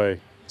positive way.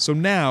 So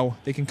now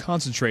they can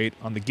concentrate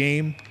on the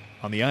game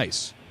on the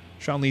ice.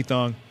 Sean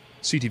Leathong,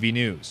 CTV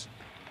News.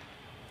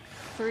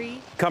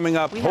 Coming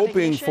up,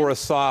 hoping for a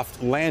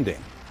soft landing.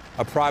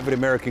 A private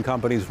American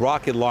company's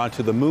rocket launch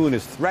to the moon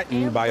is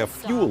threatened by a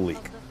fuel leak.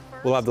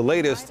 We'll have the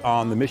latest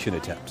on the mission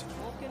attempt.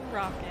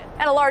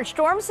 And a large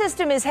storm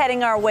system is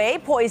heading our way,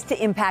 poised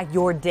to impact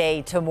your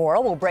day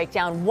tomorrow. We'll break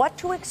down what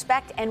to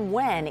expect and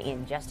when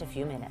in just a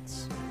few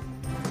minutes.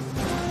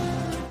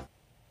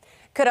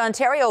 Could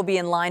Ontario be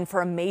in line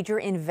for a major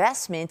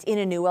investment in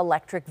a new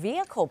electric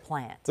vehicle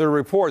plant? There are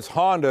reports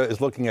Honda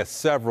is looking at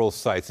several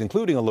sites,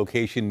 including a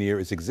location near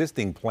its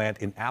existing plant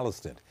in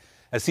Alliston.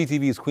 As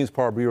CTV's Queen's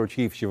Park Bureau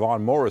Chief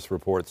Siobhan Morris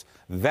reports,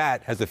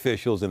 that has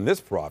officials in this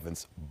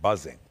province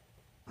buzzing.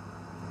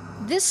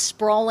 This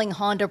sprawling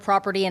Honda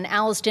property in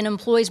Alliston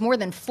employs more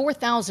than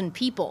 4,000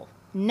 people.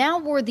 Now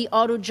word the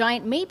auto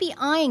giant may be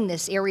eyeing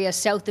this area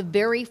south of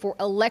Barrie for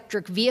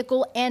electric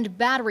vehicle and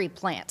battery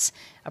plants,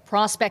 a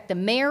prospect the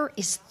mayor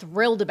is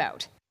thrilled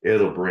about.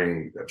 It'll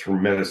bring a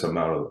tremendous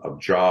amount of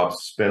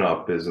jobs,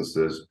 spin-off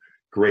businesses,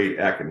 great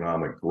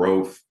economic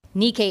growth.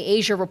 Nikkei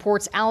Asia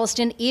reports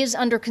Alliston is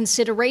under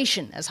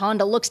consideration as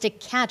Honda looks to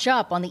catch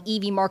up on the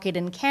EV market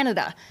in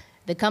Canada.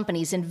 The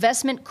company's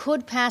investment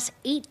could pass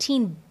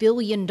 $18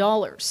 billion.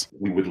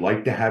 We would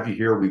like to have you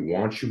here. We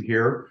want you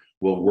here.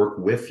 We'll work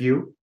with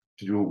you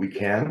to do what we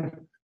can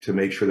to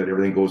make sure that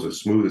everything goes as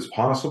smooth as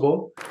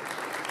possible.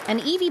 An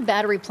EV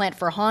battery plant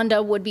for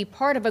Honda would be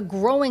part of a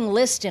growing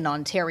list in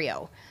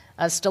Ontario.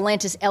 A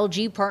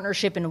Stellantis-LG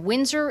partnership in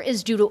Windsor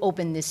is due to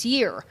open this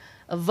year.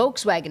 A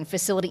Volkswagen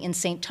facility in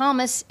St.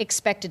 Thomas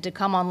expected to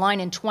come online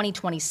in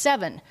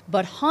 2027.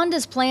 But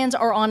Honda's plans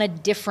are on a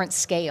different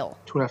scale.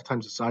 2.5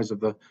 times the size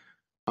of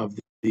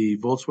the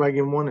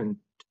Volkswagen one and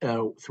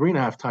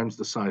 3.5 times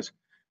the size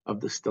of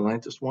the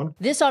Stellantis one.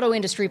 This auto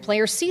industry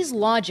player sees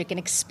logic in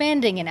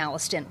expanding in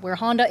Alliston, where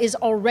Honda is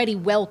already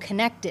well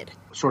connected.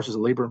 Sources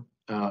of labor,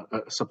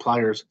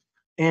 suppliers,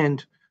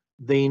 and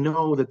they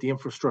know that the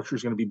infrastructure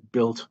is going to be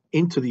built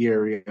into the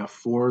area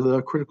for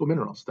the critical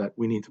minerals that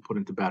we need to put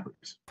into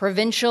batteries.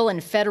 Provincial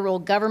and federal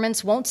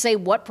governments won't say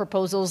what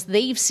proposals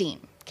they've seen.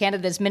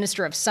 Canada's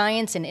Minister of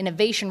Science and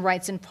Innovation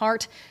writes in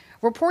part,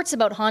 reports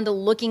about Honda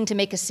looking to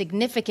make a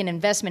significant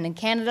investment in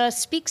Canada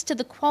speaks to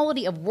the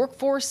quality of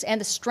workforce and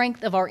the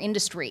strength of our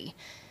industry.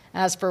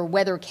 As for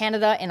whether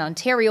Canada and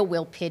Ontario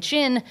will pitch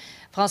in,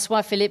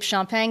 François-Philippe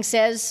Champagne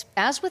says,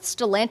 as with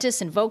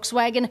Stellantis and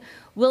Volkswagen,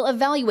 we'll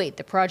evaluate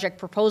the project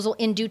proposal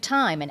in due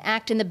time and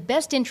act in the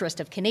best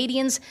interest of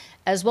Canadians,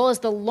 as well as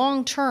the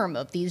long term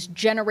of these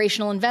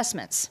generational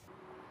investments.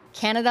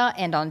 Canada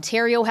and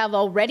Ontario have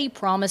already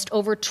promised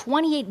over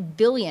 $28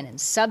 billion in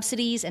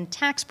subsidies and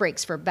tax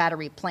breaks for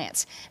battery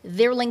plants.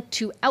 They're linked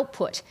to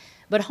output.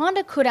 But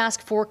Honda could ask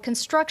for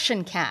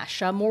construction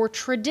cash, a more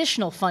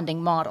traditional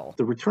funding model.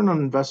 The return on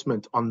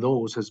investment on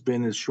those has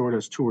been as short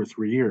as 2 or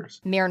 3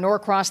 years. Mayor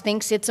Norcross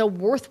thinks it's a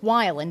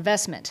worthwhile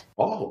investment.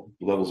 All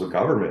levels of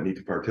government need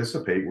to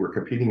participate. We're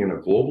competing in a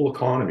global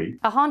economy.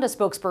 A Honda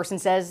spokesperson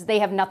says they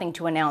have nothing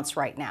to announce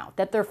right now,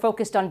 that they're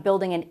focused on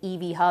building an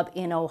EV hub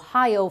in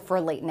Ohio for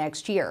late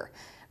next year.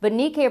 But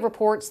Nikkei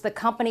reports the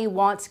company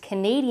wants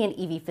Canadian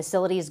EV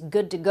facilities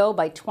good to go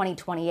by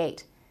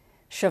 2028.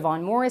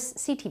 Siobhan Morris,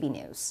 CTV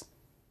News.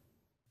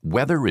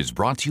 Weather is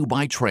brought to you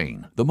by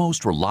Trane, the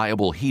most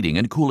reliable heating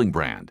and cooling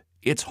brand.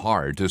 It's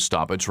hard to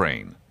stop a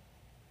train.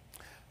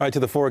 All right, to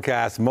the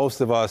forecast. Most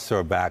of us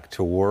are back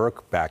to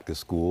work, back to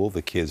school,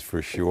 the kids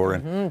for sure.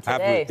 And I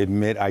have to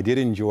admit, I did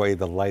enjoy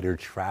the lighter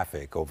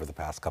traffic over the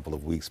past couple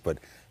of weeks, but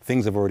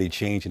things have already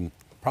changed and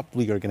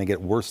probably are going to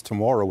get worse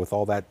tomorrow with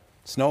all that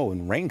snow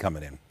and rain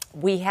coming in.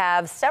 We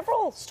have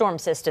several storm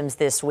systems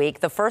this week.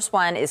 The first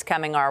one is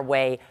coming our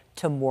way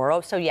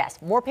tomorrow. So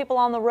yes, more people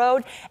on the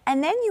road.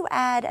 And then you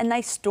add a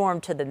nice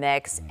storm to the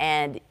mix,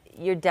 and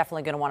you're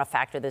definitely going to want to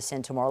factor this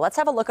in tomorrow. Let's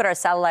have a look at our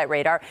satellite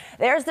radar.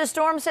 There's the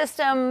storm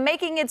system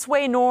making its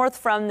way north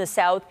from the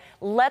south.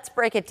 Let's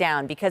break it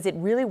down because it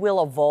really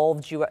will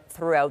evolve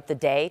throughout the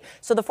day.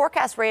 So the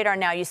forecast radar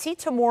now, you see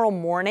tomorrow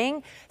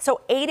morning, so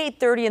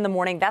 8:30 in the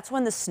morning, that's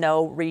when the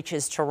snow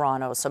reaches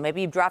Toronto. So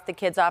maybe you've dropped the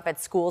kids off at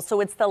school.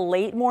 So it's the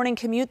late morning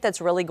commute that's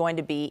really going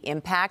to be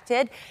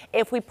impacted.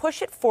 If we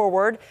push it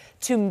forward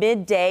to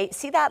midday,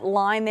 see that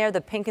line there,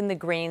 the pink and the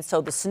green.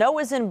 So the snow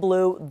is in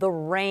blue, the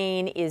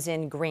rain is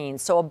in green.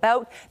 So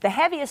about the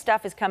heaviest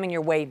stuff is coming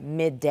your way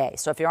midday.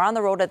 So if you're on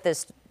the road at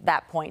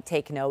that point,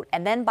 take note.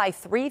 And then by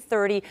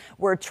 3:30,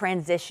 we're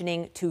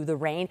transitioning to the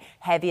rain,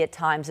 heavy at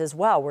times as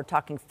well. We're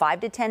talking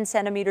 5 to 10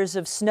 centimeters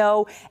of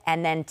snow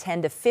and then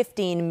 10 to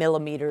 15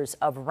 millimeters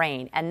of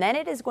rain. And then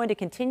it is going to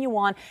continue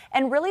on.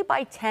 And really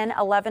by 10,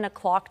 11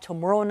 o'clock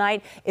tomorrow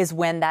night is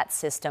when that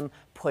system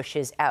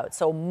pushes out.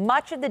 So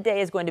much of the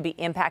day is going to be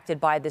impacted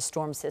by this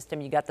storm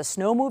system. You got the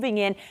snow moving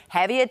in,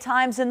 heavy at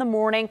times in the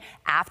morning,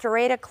 after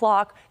 8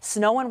 o'clock.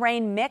 Snow and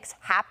rain mix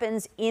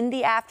happens in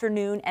the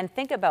afternoon. And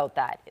think about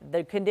that.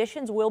 The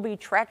conditions will be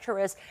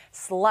treacherous,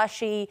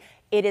 slushy.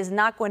 It is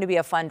not going to be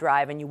a fun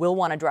drive, and you will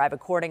want to drive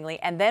accordingly.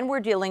 And then we're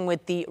dealing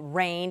with the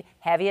rain,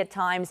 heavy at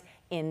times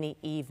in the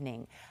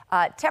evening.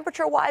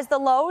 Temperature-wise, the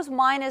lows,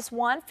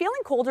 -1.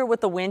 Feeling colder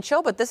with the wind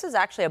chill, but this is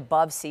actually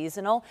above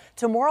seasonal.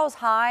 Tomorrow's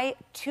high,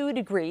 2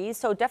 degrees,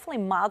 so definitely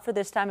mild for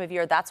this time of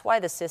year. That's why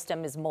the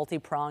system is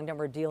multi-pronged, and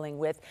we're dealing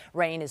with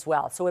rain as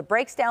well. So it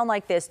breaks down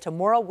like this.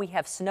 Tomorrow we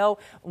have snow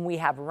and we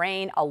have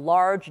rain, a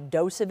large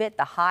dose of it,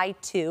 the high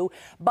 2.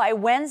 By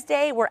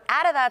Wednesday, we're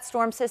out of that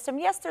storm system.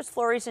 Yes, there's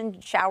flurries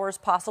and showers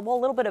possible, a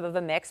little bit of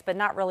a mix, but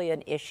not really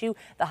an issue.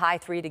 The high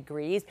 3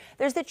 degrees.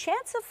 There's the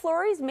chance of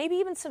flurries, maybe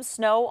even some snow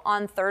snow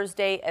on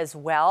Thursday as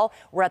well.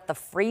 We're at the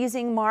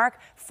freezing mark.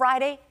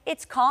 Friday,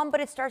 it's calm, but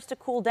it starts to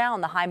cool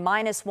down, the high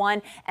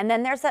 -1. And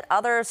then there's that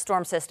other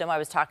storm system I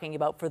was talking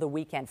about for the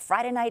weekend.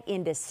 Friday night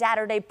into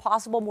Saturday,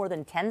 possible more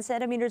than 10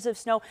 centimeters of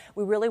snow.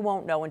 We really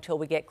won't know until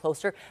we get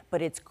closer,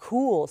 but it's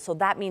cool. So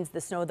that means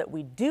the snow that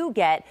we do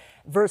get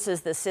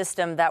versus the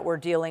system that we're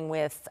dealing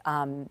with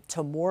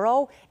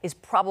tomorrow is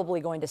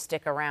probably going to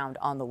stick around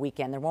on the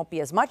weekend. There won't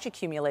be as much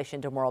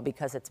accumulation tomorrow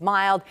because it's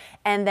mild,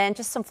 and then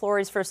just some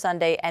flurries for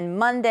Sunday and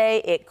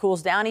Monday. It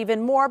cools down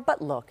even more,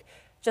 but look,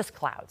 just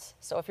clouds.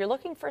 So if you're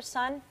looking for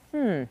sun,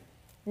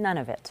 none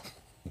of it.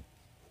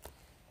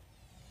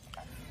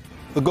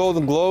 The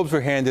Golden Globes were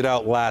handed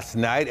out last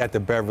night at the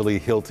Beverly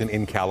Hilton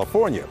in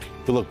California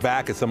to look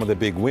back at some of the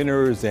big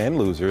winners and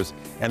losers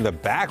and the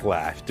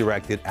backlash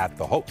directed at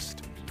the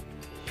host.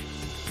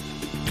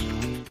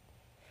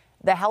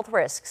 The health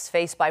risks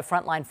faced by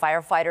frontline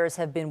firefighters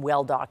have been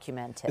well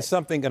documented. It's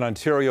something an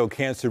Ontario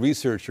cancer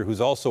researcher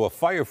who's also a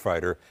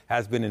firefighter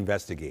has been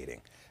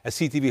investigating. As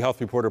CTV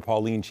health reporter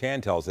Pauline Chan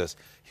tells us,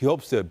 he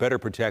hopes to better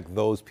protect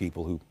those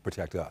people who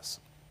protect us.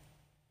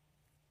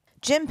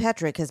 Jim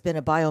Petrick has been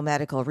a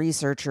biomedical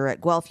researcher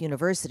at Guelph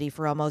University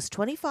for almost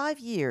 25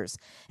 years,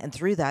 and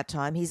through that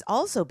time, he's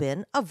also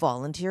been a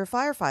volunteer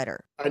firefighter.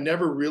 I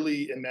never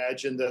really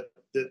imagined that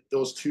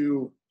those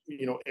two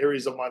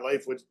areas of my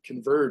life would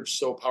converge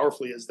so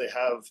powerfully as they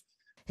have.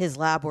 His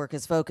lab work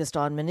is focused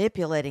on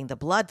manipulating the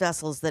blood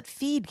vessels that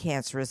feed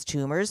cancerous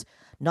tumors,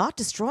 not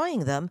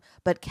destroying them,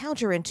 but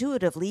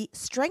counterintuitively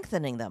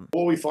strengthening them.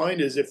 What we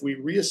find is if we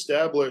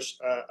reestablish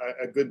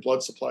a good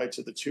blood supply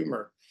to the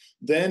tumor,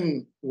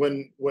 then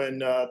when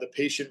the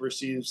patient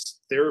receives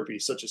therapy,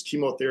 such as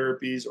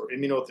chemotherapies or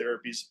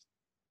immunotherapies,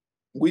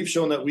 we've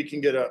shown that we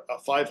can get a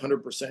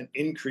 500%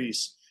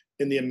 increase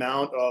in the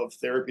amount of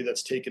therapy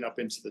that's taken up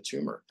into the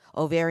tumor.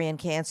 Ovarian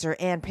cancer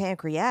and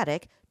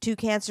pancreatic, two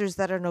cancers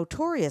that are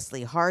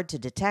notoriously hard to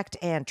detect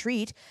and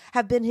treat,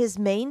 have been his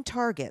main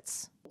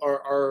targets.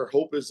 Our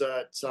hope is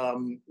that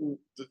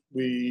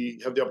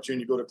we have the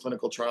opportunity to go to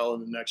clinical trial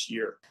in the next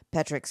year.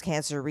 Petrick's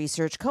cancer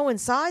research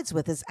coincides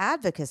with his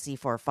advocacy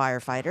for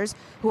firefighters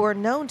who are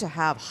known to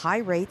have high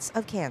rates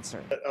of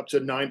cancer. Up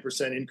to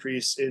 9%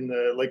 increase in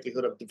the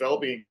likelihood of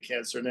developing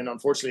cancer, and then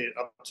unfortunately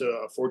up to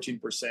a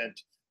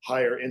 14%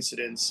 higher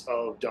incidence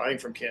of dying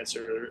from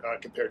cancer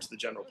compared to the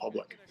general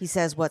public. He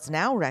says what's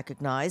now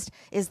recognized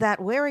is that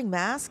wearing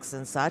masks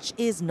and such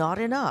is not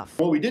enough.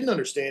 What we didn't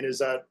understand is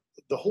that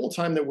the whole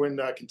time that we're in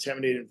that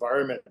contaminated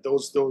environment,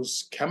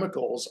 those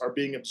chemicals are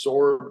being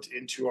absorbed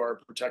into our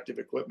protective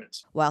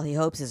equipment. While he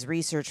hopes his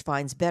research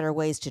finds better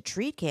ways to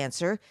treat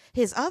cancer,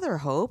 his other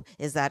hope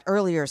is that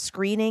earlier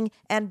screening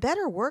and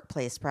better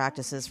workplace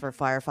practices for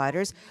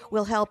firefighters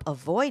will help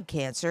avoid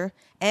cancer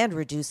and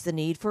reduce the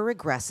need for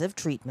aggressive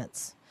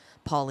treatments.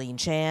 Pauline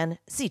Chan,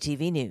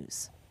 CTV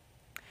News.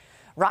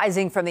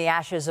 Rising from the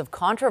ashes of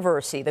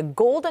controversy, the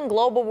Golden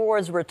Globe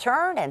Awards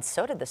returned, and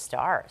so did the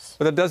stars.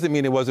 But that doesn't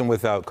mean it wasn't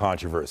without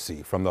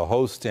controversy, from the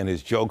host and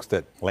his jokes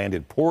that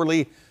landed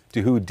poorly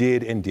to who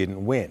did and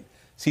didn't win.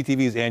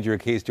 CTV's Andrea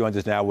Case joins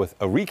us now with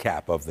a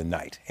recap of the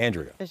night.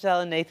 Andrea.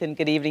 Michelle and Nathan,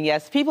 good evening.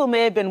 Yes, people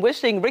may have been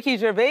wishing Ricky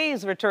Gervais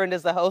returned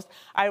as the host.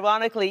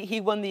 Ironically,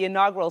 he won the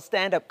inaugural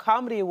stand-up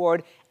comedy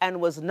award and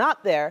was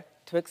not there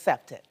to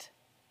accept it.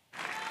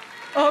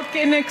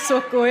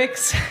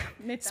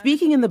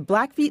 Speaking in the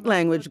Blackfeet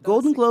language,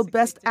 Golden Globe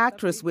Best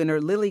Actress winner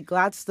Lily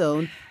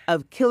Gladstone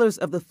of Killers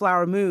of the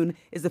Flower Moon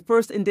is the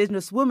first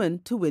Indigenous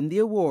woman to win the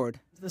award.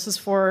 This is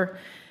for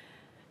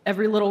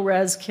every little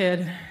res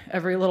kid,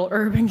 every little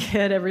urban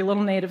kid, every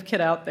little Native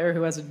kid out there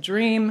who has a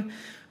dream,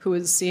 who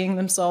is seeing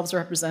themselves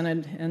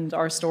represented and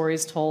our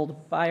stories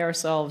told by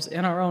ourselves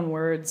in our own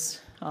words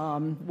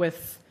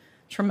with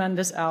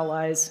tremendous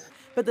allies.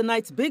 But the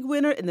night's big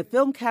winner in the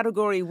film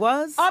category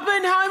was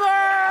Oppenheimer!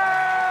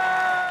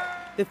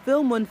 The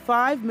film won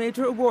 5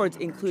 major awards,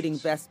 including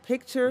Best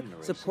Picture,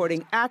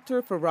 Supporting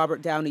Actor for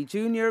Robert Downey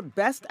Jr.,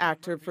 Best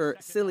Actor for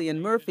Cillian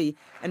Murphy,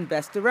 and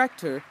Best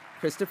Director,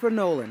 Christopher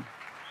Nolan.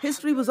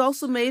 History was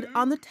also made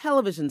on the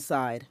television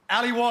side.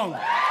 Ali Wong.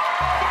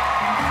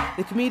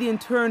 The comedian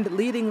turned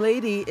leading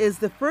lady is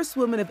the first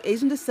woman of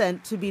Asian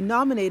descent to be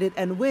nominated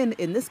and win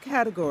in this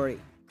category.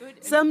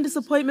 Some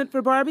disappointment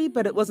for Barbie,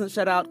 but it wasn't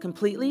shut out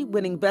completely,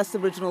 winning Best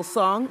Original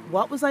Song,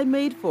 What Was I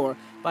Made For,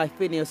 by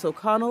Phineas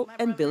O'Connell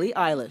and Billie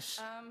Eilish.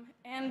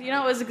 And it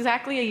was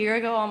exactly a year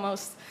ago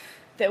almost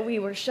that we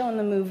were shown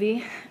the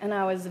movie, and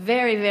I was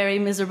very, very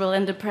miserable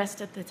and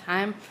depressed at the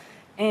time.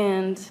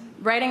 And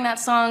writing that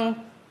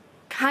song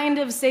kind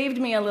of saved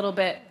me a little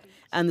bit.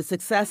 And the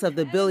success of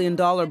the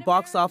billion-dollar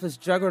box office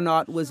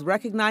juggernaut was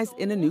recognized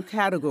in a new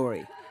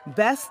category,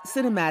 Best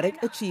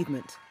Cinematic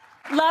Achievement.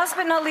 Last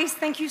but not least,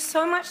 thank you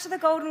so much to the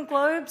Golden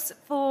Globes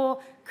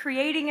for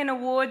creating an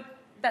award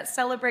that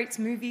celebrates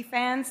movie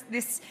fans.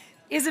 This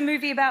is a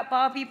movie about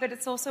Barbie, but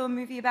it's also a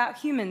movie about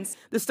humans.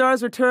 The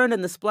stars returned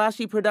and the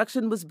splashy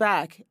production was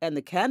back, and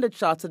the candid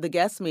shots of the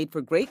guests made for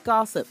great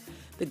gossip.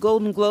 The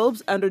Golden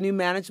Globes, under new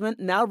management,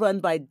 now run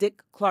by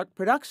Dick Clark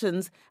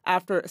Productions,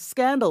 after a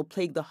scandal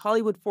plagued the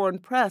Hollywood foreign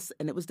press,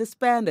 and it was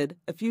disbanded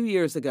a few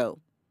years ago.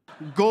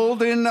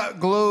 Golden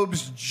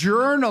Globes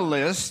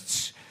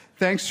journalists,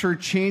 thanks for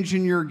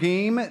changing your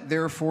game,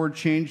 therefore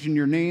changing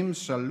your name.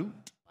 Salute.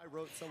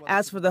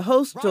 As for the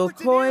host, Joe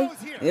Coy,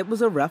 it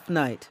was a rough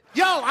night.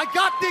 Yo, I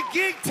got the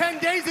gig 10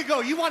 days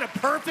ago. You want a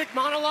perfect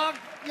monologue?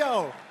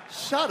 Yo,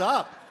 shut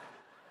up.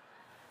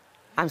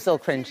 I'm still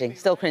cringing.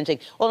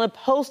 Well, in a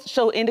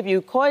post-show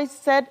interview, Coy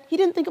said he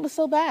didn't think it was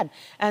so bad.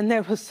 And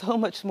there was so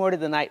much more to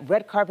the night.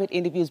 Red carpet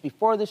interviews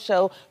before the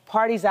show,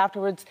 parties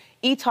afterwards.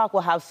 E-Talk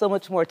will have so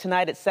much more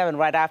tonight at 7,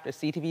 right after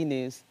CTV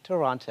News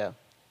Toronto.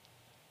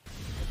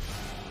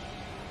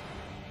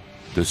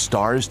 The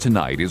Stars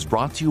Tonight is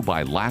brought to you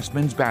by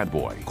Lastman's Bad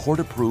Boy,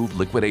 court-approved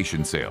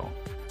liquidation sale.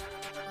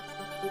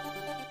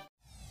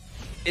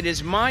 It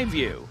is my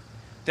view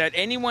that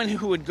anyone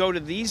who would go to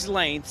these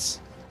lengths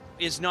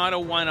is not a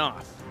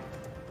one-off.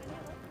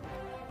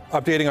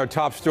 Updating our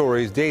top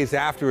stories, days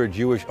after a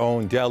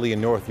Jewish-owned deli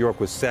in North York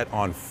was set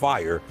on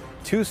fire,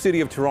 2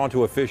 City of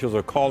Toronto officials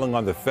are calling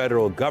on the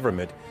federal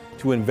government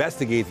to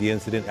investigate the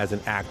incident as an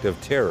act of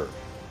terror.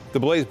 The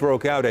blaze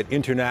broke out at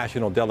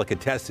International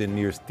Delicatessen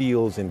near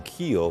Steeles and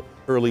Keele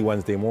early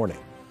Wednesday morning.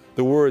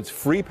 The words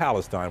 "Free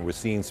Palestine" were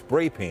seen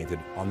spray painted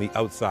on the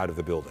outside of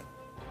the building.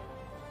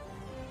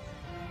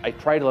 I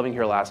tried living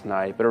here last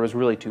night, but it was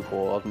really too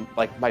cold.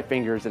 Like, my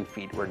fingers and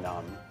feet were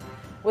numb.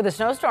 With a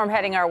snowstorm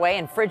heading our way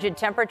and frigid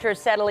temperatures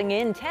settling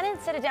in,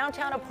 tenants at a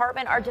downtown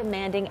apartment are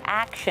demanding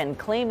action,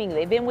 claiming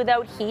they've been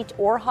without heat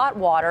or hot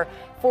water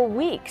for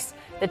weeks.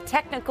 The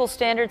Technical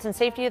Standards and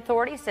Safety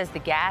Authority says the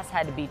gas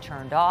had to be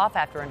turned off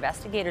after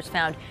investigators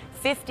found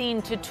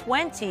 15 to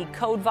 20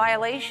 code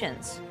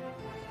violations.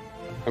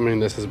 I mean,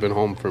 this has been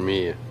home for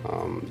me.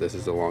 This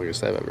is the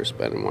longest I've ever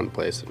spent in one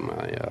place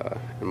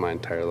in my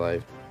entire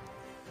life.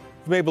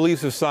 Maple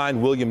Leafs have signed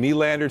William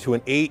Nylander to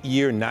an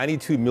 8-year,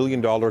 $92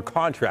 million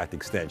contract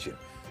extension.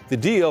 The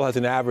deal has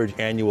an average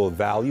annual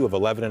value of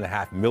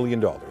 $11.5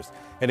 million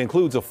and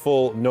includes a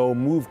full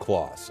no-move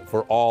clause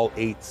for all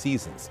 8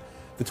 seasons.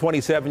 The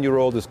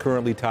 27-year-old is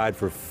currently tied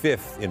for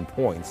 5th in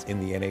points in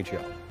the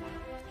NHL.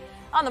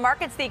 On the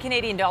markets, the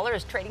Canadian dollar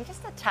is trading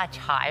just a touch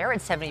higher at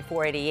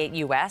 $74.88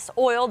 US.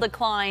 Oil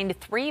declined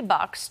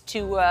 $3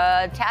 to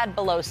a tad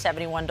below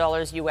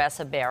 $71 US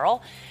a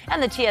barrel.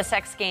 And the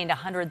TSX gained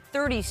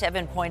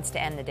 137 points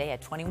to end the day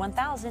at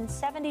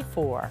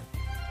 21,074.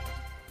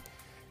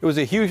 It was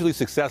a hugely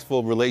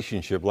successful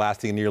relationship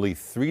lasting nearly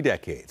 3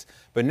 decades.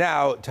 But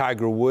now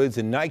Tiger Woods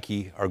and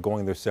Nike are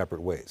going their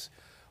separate ways.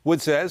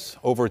 Woods says,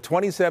 over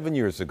 27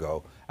 years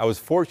ago, I was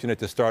fortunate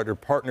to start a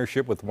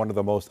partnership with one of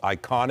the most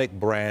iconic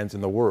brands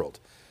in the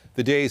world.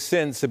 The days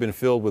since have been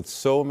filled with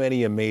so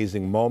many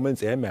amazing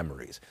moments and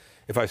memories.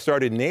 If I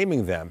started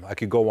naming them, I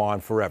could go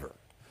on forever.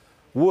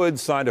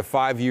 Woods signed a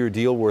 5-year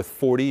deal worth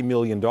 $40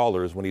 million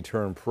when he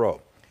turned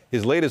pro.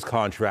 His latest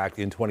contract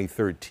in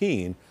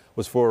 2013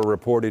 was for a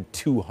reported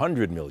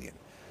 $200 million.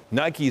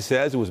 Nike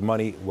says it was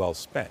money well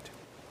spent.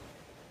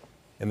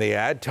 And they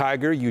add,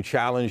 Tiger, you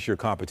challenged your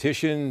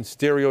competition,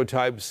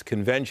 stereotypes,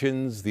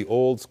 conventions, the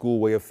old school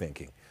way of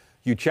thinking.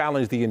 You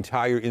challenged the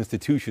entire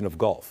institution of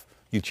golf.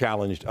 You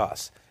challenged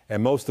us,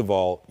 and most of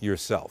all,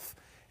 yourself.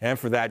 And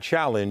for that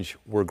challenge,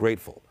 we're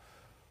grateful.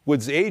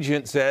 Woods'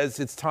 agent says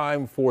it's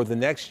time for the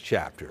next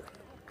chapter.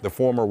 The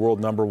former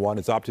world #1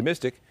 is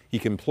optimistic he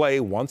can play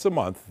once a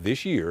month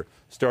this year,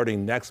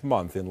 starting next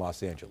month in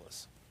Los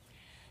Angeles.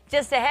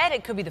 Just ahead,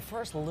 it could be the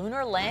first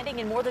lunar landing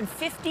in more than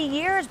 50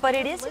 years, but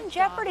it is in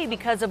jeopardy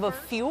because of a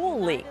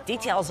fuel leak.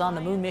 Details on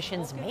the moon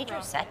mission's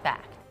major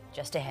setback.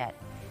 Just ahead.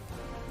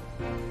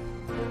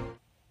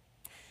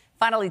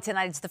 Finally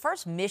tonight, it's the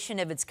first mission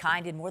of its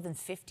kind in more than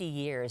 50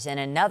 years and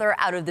another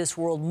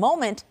out-of-this-world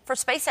moment for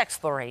space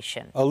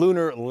exploration. A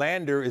lunar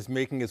lander is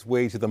making its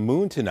way to the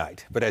moon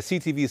tonight, but as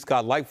CTV's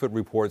Scott Lightfoot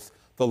reports,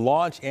 the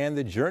launch and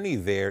the journey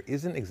there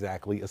isn't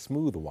exactly a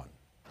smooth one.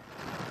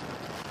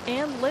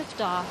 And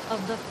liftoff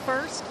of the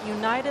first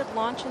United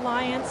Launch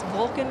Alliance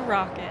Vulcan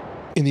rocket.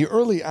 In the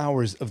early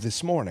hours of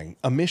this morning,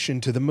 a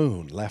mission to the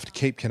moon left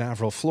Cape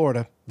Canaveral,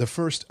 Florida, the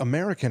first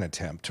American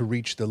attempt to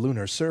reach the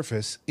lunar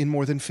surface in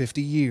more than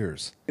 50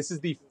 years. This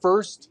is the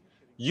first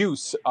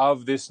use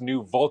of this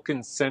new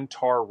Vulcan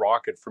Centaur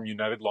rocket from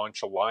United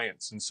Launch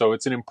Alliance. And so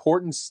it's an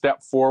important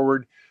step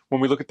forward when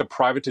we look at the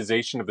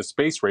privatization of the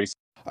space race.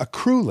 A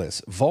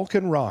crewless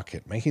Vulcan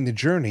rocket making the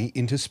journey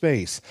into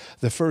space,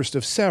 the first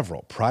of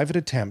several private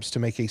attempts to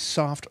make a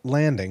soft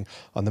landing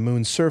on the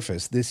moon's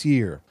surface this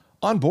year.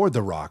 On board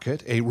the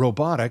rocket, a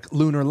robotic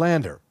lunar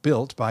lander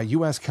built by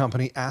U.S.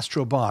 company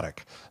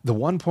Astrobotic. The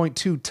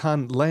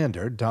 1.2-ton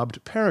lander,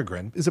 dubbed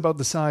Peregrine, is about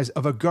the size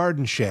of a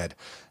garden shed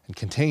and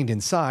contained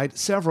inside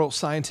several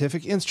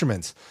scientific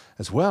instruments,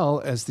 as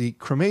well as the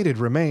cremated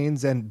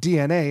remains and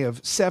DNA of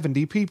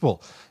 70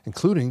 people,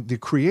 including the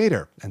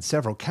creator and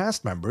several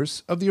cast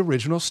members of the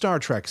original Star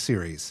Trek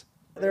series.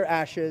 Their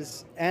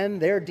ashes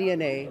and their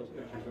DNA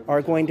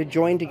are going to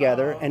join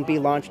together and be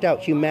launched out.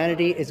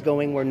 Humanity is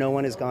going where no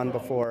one has gone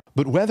before.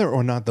 But whether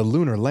or not the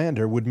lunar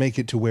lander would make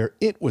it to where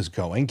it was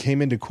going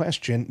came into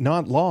question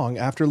not long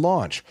after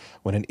launch,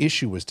 when an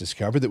issue was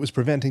discovered that was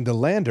preventing the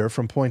lander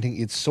from pointing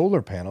its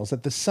solar panels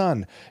at the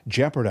sun,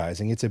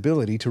 jeopardizing its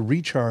ability to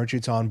recharge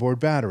its onboard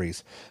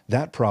batteries.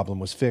 That problem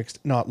was fixed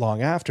not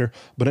long after,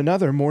 but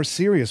another more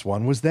serious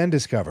one was then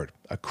discovered,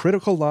 a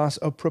critical loss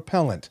of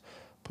propellant,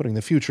 putting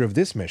the future of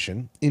this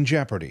mission in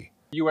jeopardy.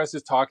 The U.S.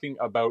 is talking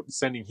about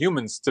sending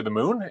humans to the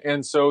moon,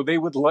 and so they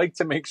would like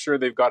to make sure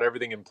they've got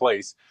everything in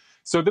place.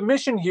 So the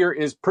mission here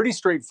is pretty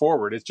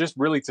straightforward. It's just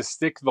really to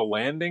stick the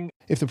landing.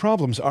 If the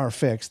problems are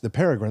fixed, the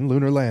Peregrine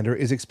lunar lander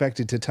is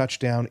expected to touch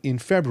down in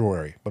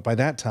February. But by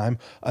that time,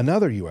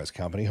 another U.S.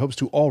 company hopes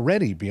to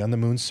already be on the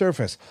moon's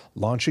surface,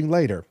 launching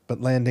later,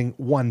 but landing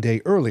 1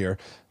 day earlier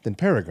than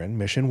Peregrine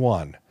Mission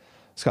 1.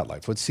 Scott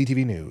Lightfoot,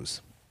 CTV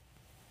News.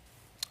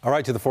 All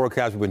right, to the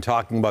forecast. We've been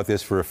talking about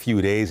this for a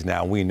few days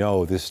now. We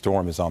know this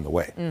storm is on the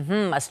way.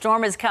 A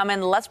storm is coming.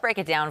 Let's break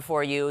it down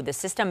for you. The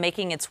system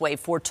making its way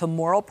for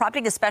tomorrow,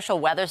 prompting a special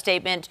weather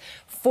statement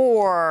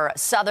for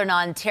southern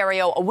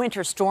Ontario. A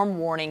winter storm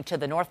warning to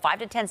the north, 5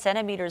 to 10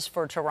 centimeters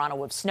for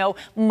Toronto of snow,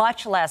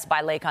 much less by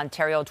Lake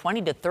Ontario,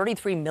 20 to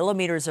 33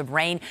 millimeters of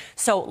rain.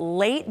 So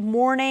late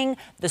morning,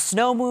 the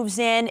snow moves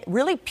in,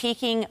 really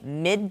peaking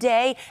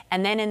midday.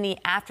 And then in the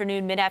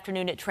afternoon,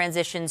 mid-afternoon, it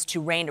transitions to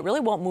rain. It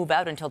really won't move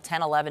out until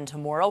 10, 11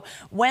 tomorrow.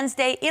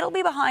 Wednesday, it'll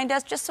be behind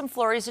us, just some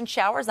flurries and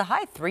showers, the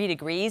high 3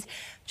 degrees.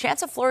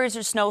 Chance of flurries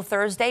or snow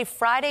Thursday.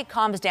 Friday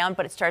calms down,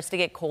 but it starts to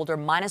get colder,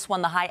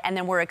 -1 the high. And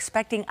then we're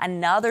expecting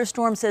another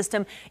storm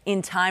system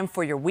in time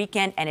for your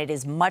weekend, and it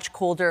is much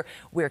colder.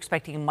 We're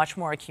expecting much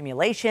more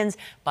accumulations,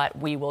 but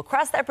we will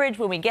cross that bridge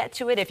when we get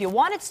to it. If you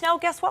wanted snow,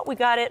 guess what? We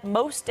got it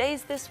most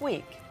days this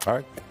week. All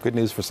right, good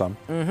news for some.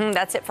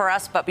 That's it for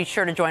us, but be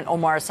sure to join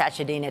Omar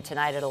Sachedina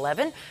tonight at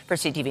 11 for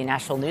CTV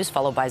National News,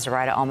 followed by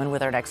Zoraida Allman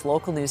with our next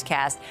local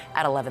newscast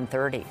at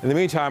 11:30. In the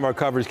meantime, our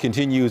coverage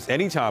continues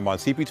anytime on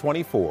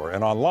CP24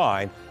 and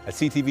online at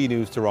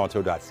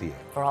ctvnewstoronto.ca.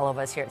 For all of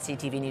us here at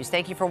CTV News,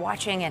 thank you for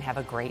watching and have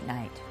a great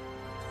night.